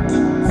us?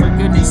 For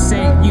goodness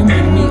sake, you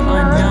make me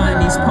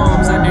undone. These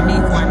poems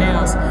underneath my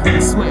nails,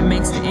 the sweat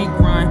makes the ink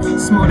run.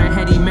 Smolder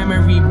heady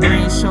memory,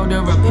 brain shoulder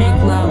of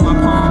pink love. My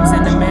poems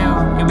in the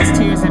mail, it was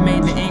tears that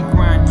made the ink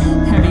run.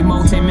 Heavy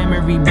molten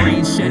memory,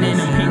 brain shut in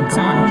a pink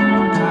tongue.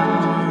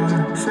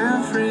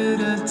 Feel free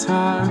to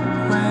talk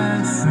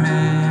with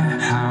me.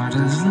 How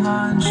does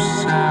lunch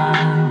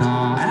sound?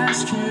 I'll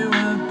ask you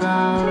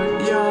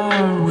about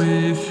your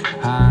week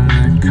on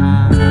the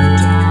condom.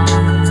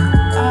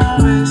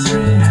 Always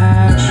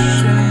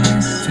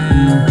rehashing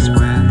scenes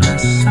when the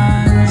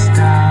sun's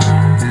down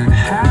and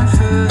half of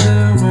the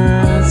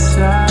world's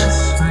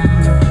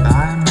asleep.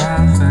 I'm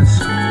half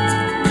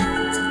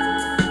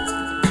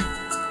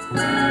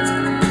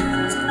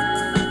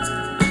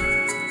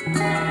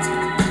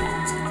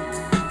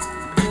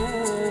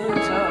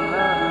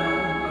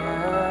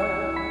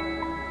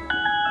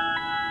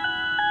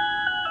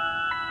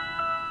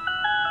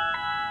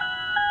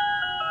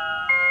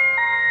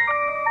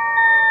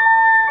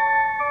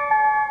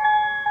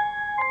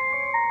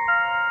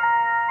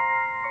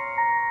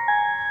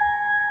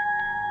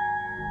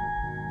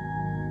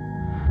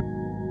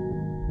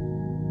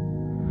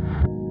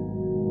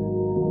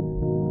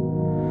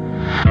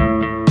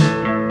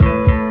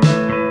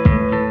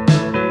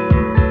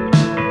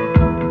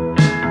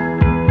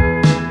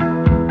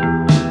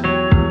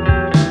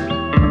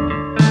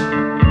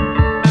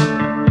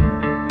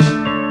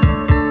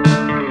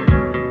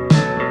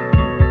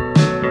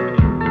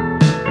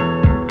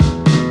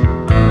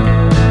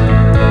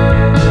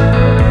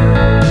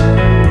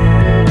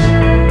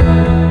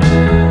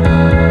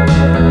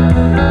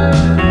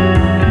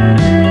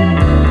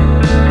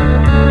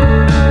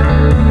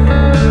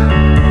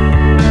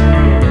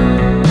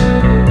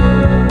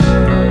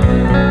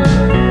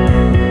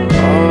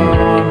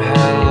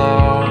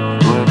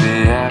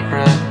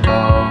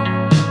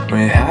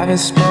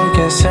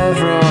spoken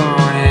several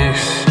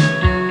weeks,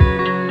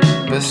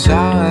 but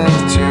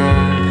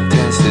solitude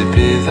tends to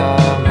be the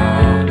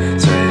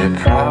mood, so you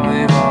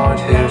probably won't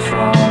hear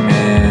from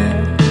me.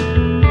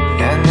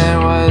 And there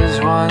was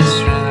once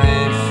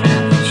relief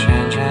in the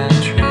changing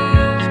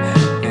trees,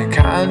 the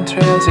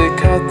contrails that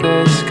cut the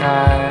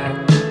sky,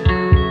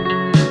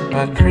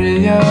 but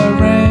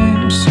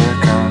prearranged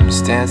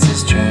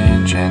circumstances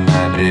change, and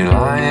I'd be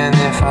lying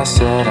if I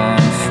said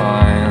I'm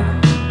fine.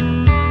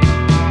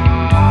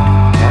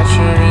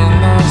 Capturing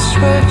the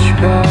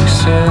switchbacks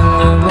in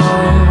the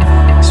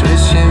line,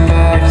 switching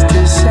back to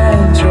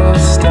central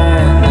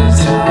standard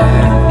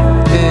time.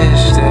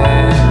 Each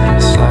day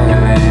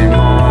slightly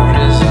more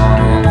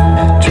resigned,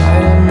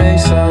 trying to make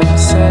some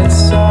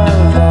sense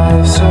of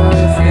life. So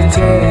if we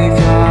take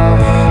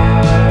off,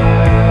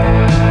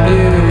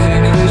 you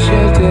can quit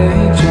your day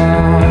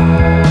job.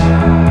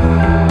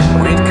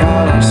 We'd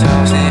call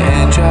ourselves the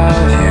age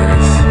of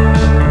youth.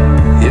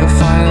 You'll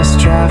find us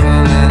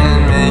traveling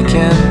and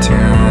making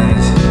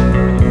tunes,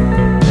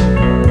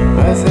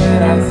 but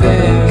then I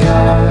think of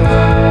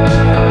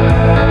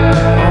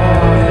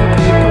all the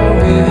people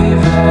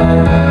we've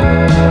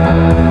loved,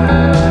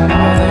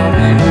 how they'll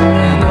be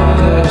growing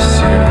older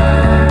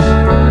soon,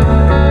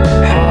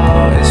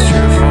 how it's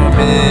true for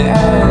me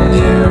and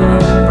you.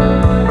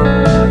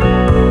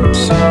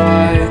 So I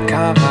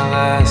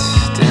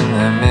convalesced in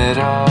the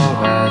Middle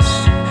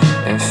West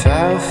and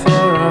fell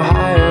for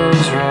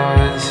Ohio's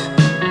roads,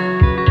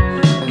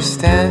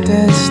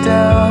 standing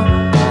still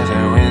by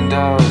the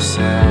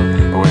windowsill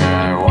where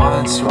I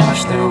once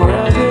watched the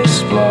world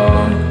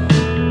explode.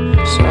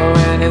 So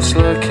when it's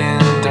looking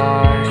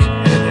dark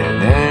in your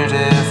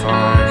narrative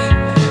arc,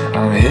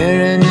 I'm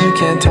here and you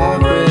can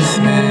talk with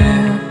me.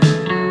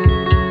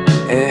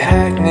 A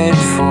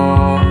hackneyed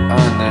fool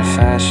under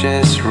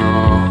fascist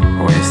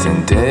rule,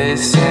 wasting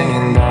days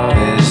singing about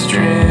his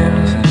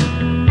dreams,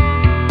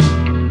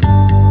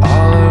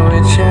 all of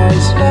which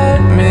has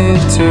led me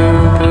to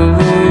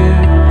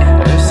believe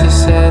there's a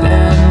set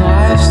and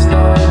life's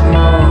the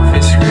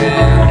movie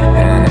screen,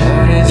 and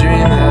every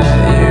dream that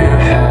you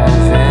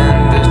have in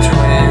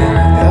between,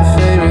 they'll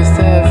fade with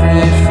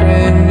every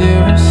frame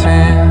you've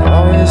seen.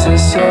 Always a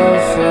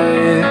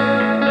self-fade.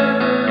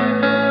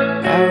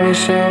 I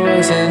wish I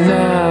was in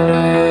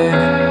LA,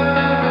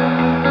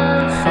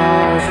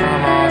 far from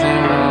all the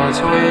roads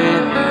we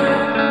knew.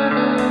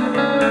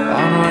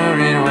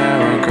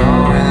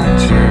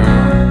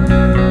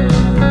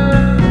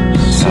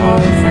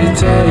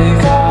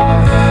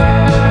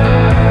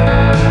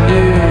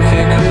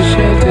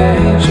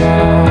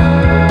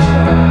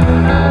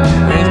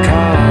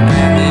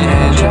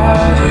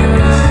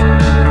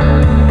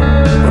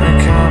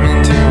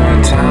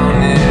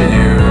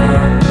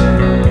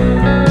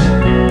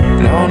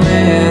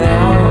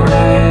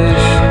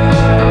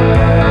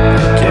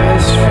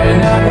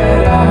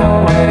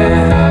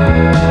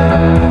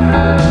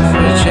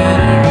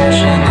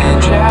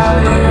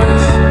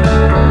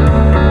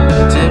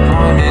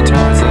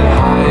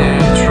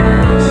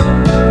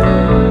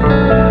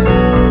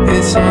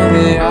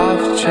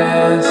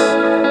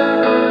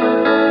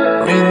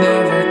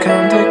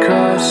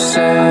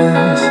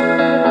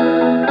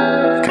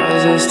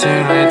 resist to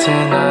wait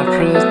and not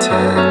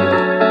pretend.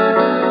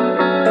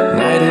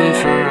 I'd hate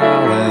for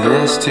all of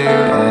this to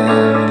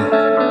end.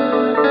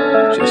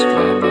 Just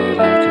glad that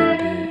I could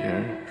be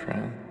your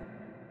friend.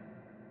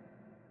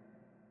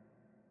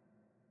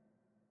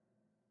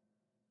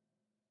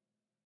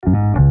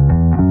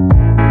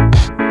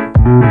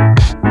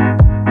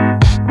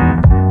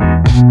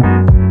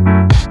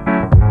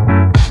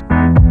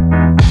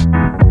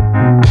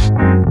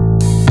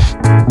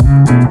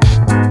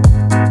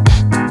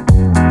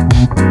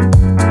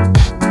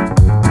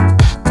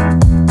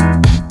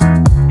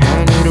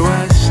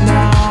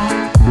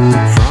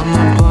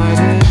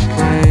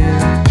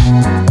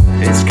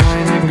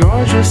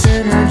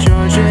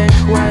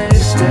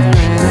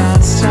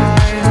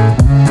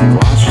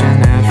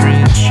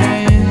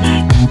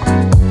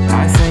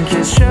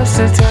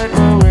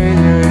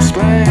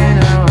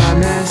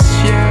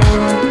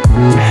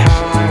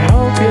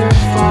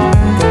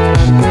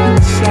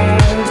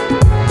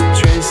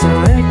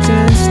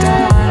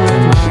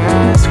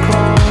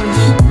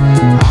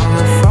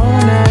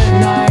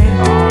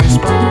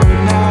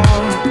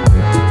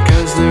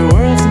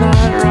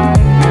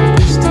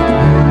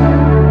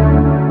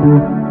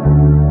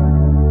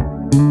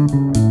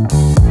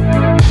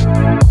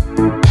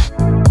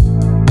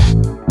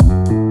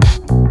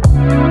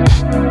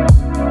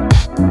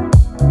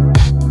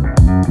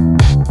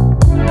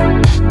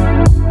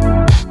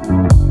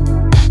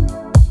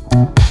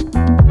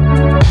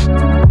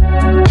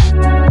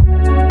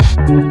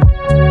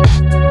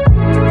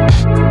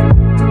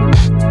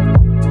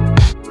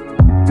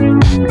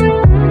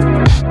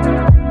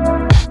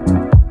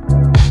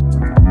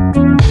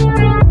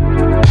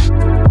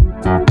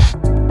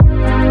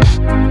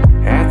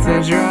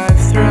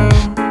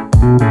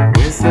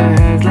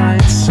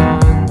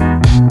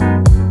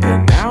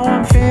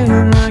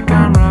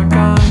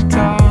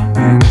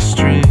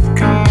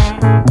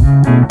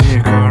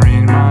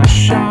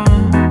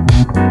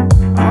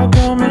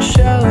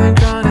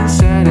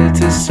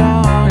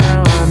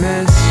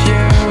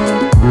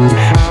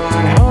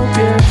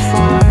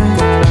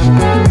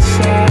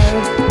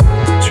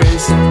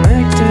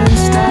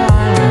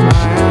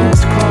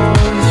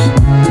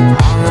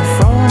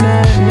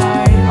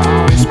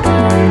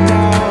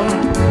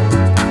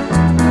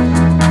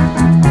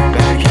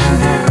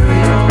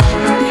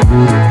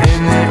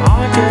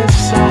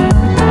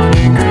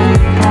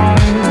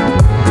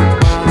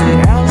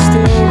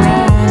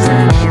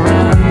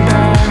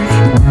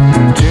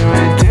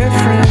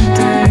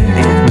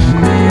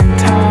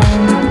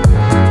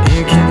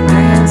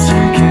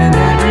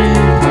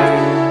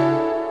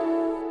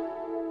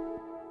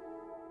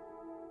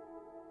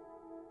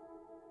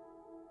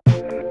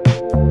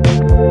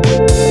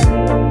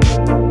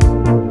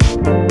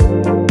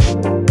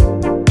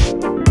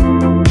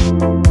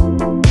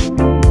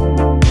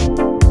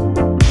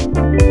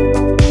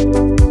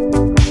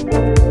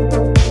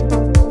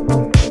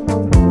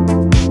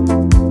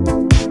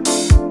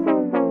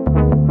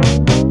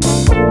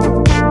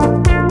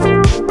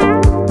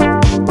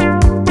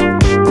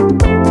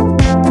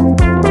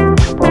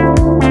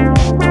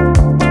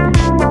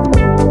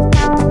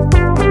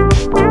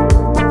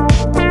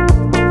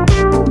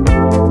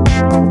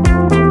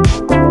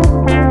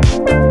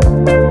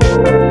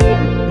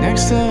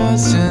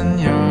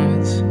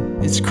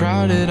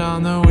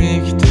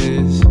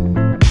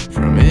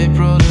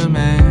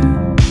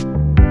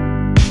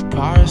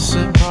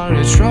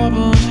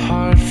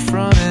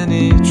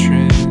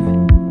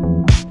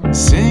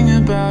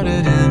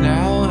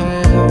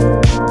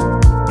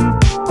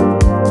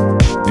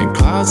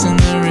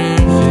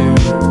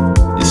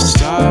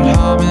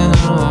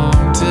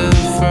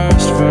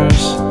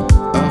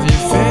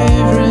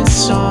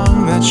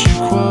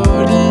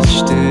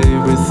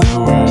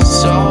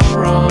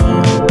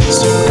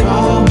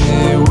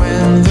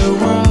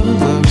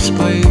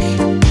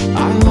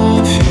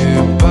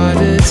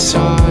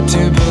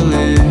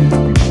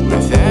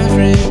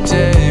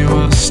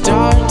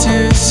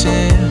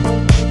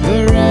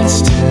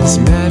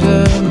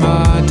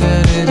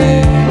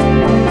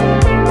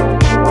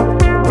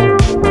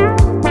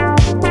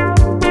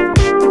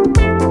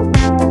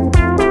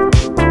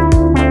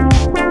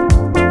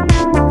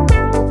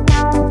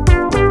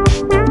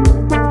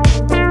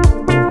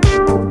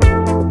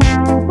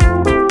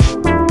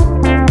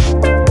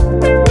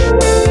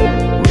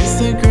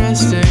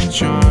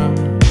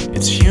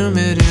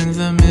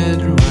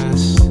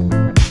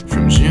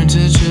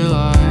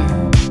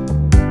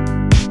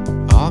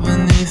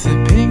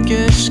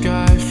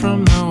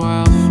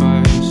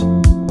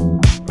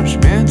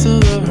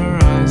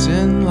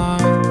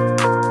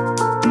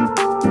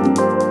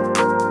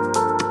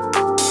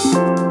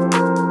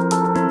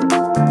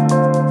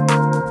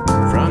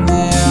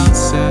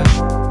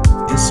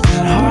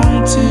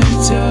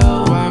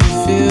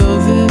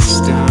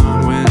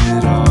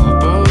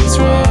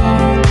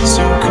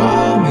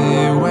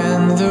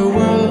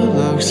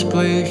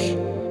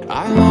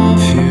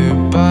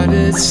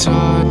 it's all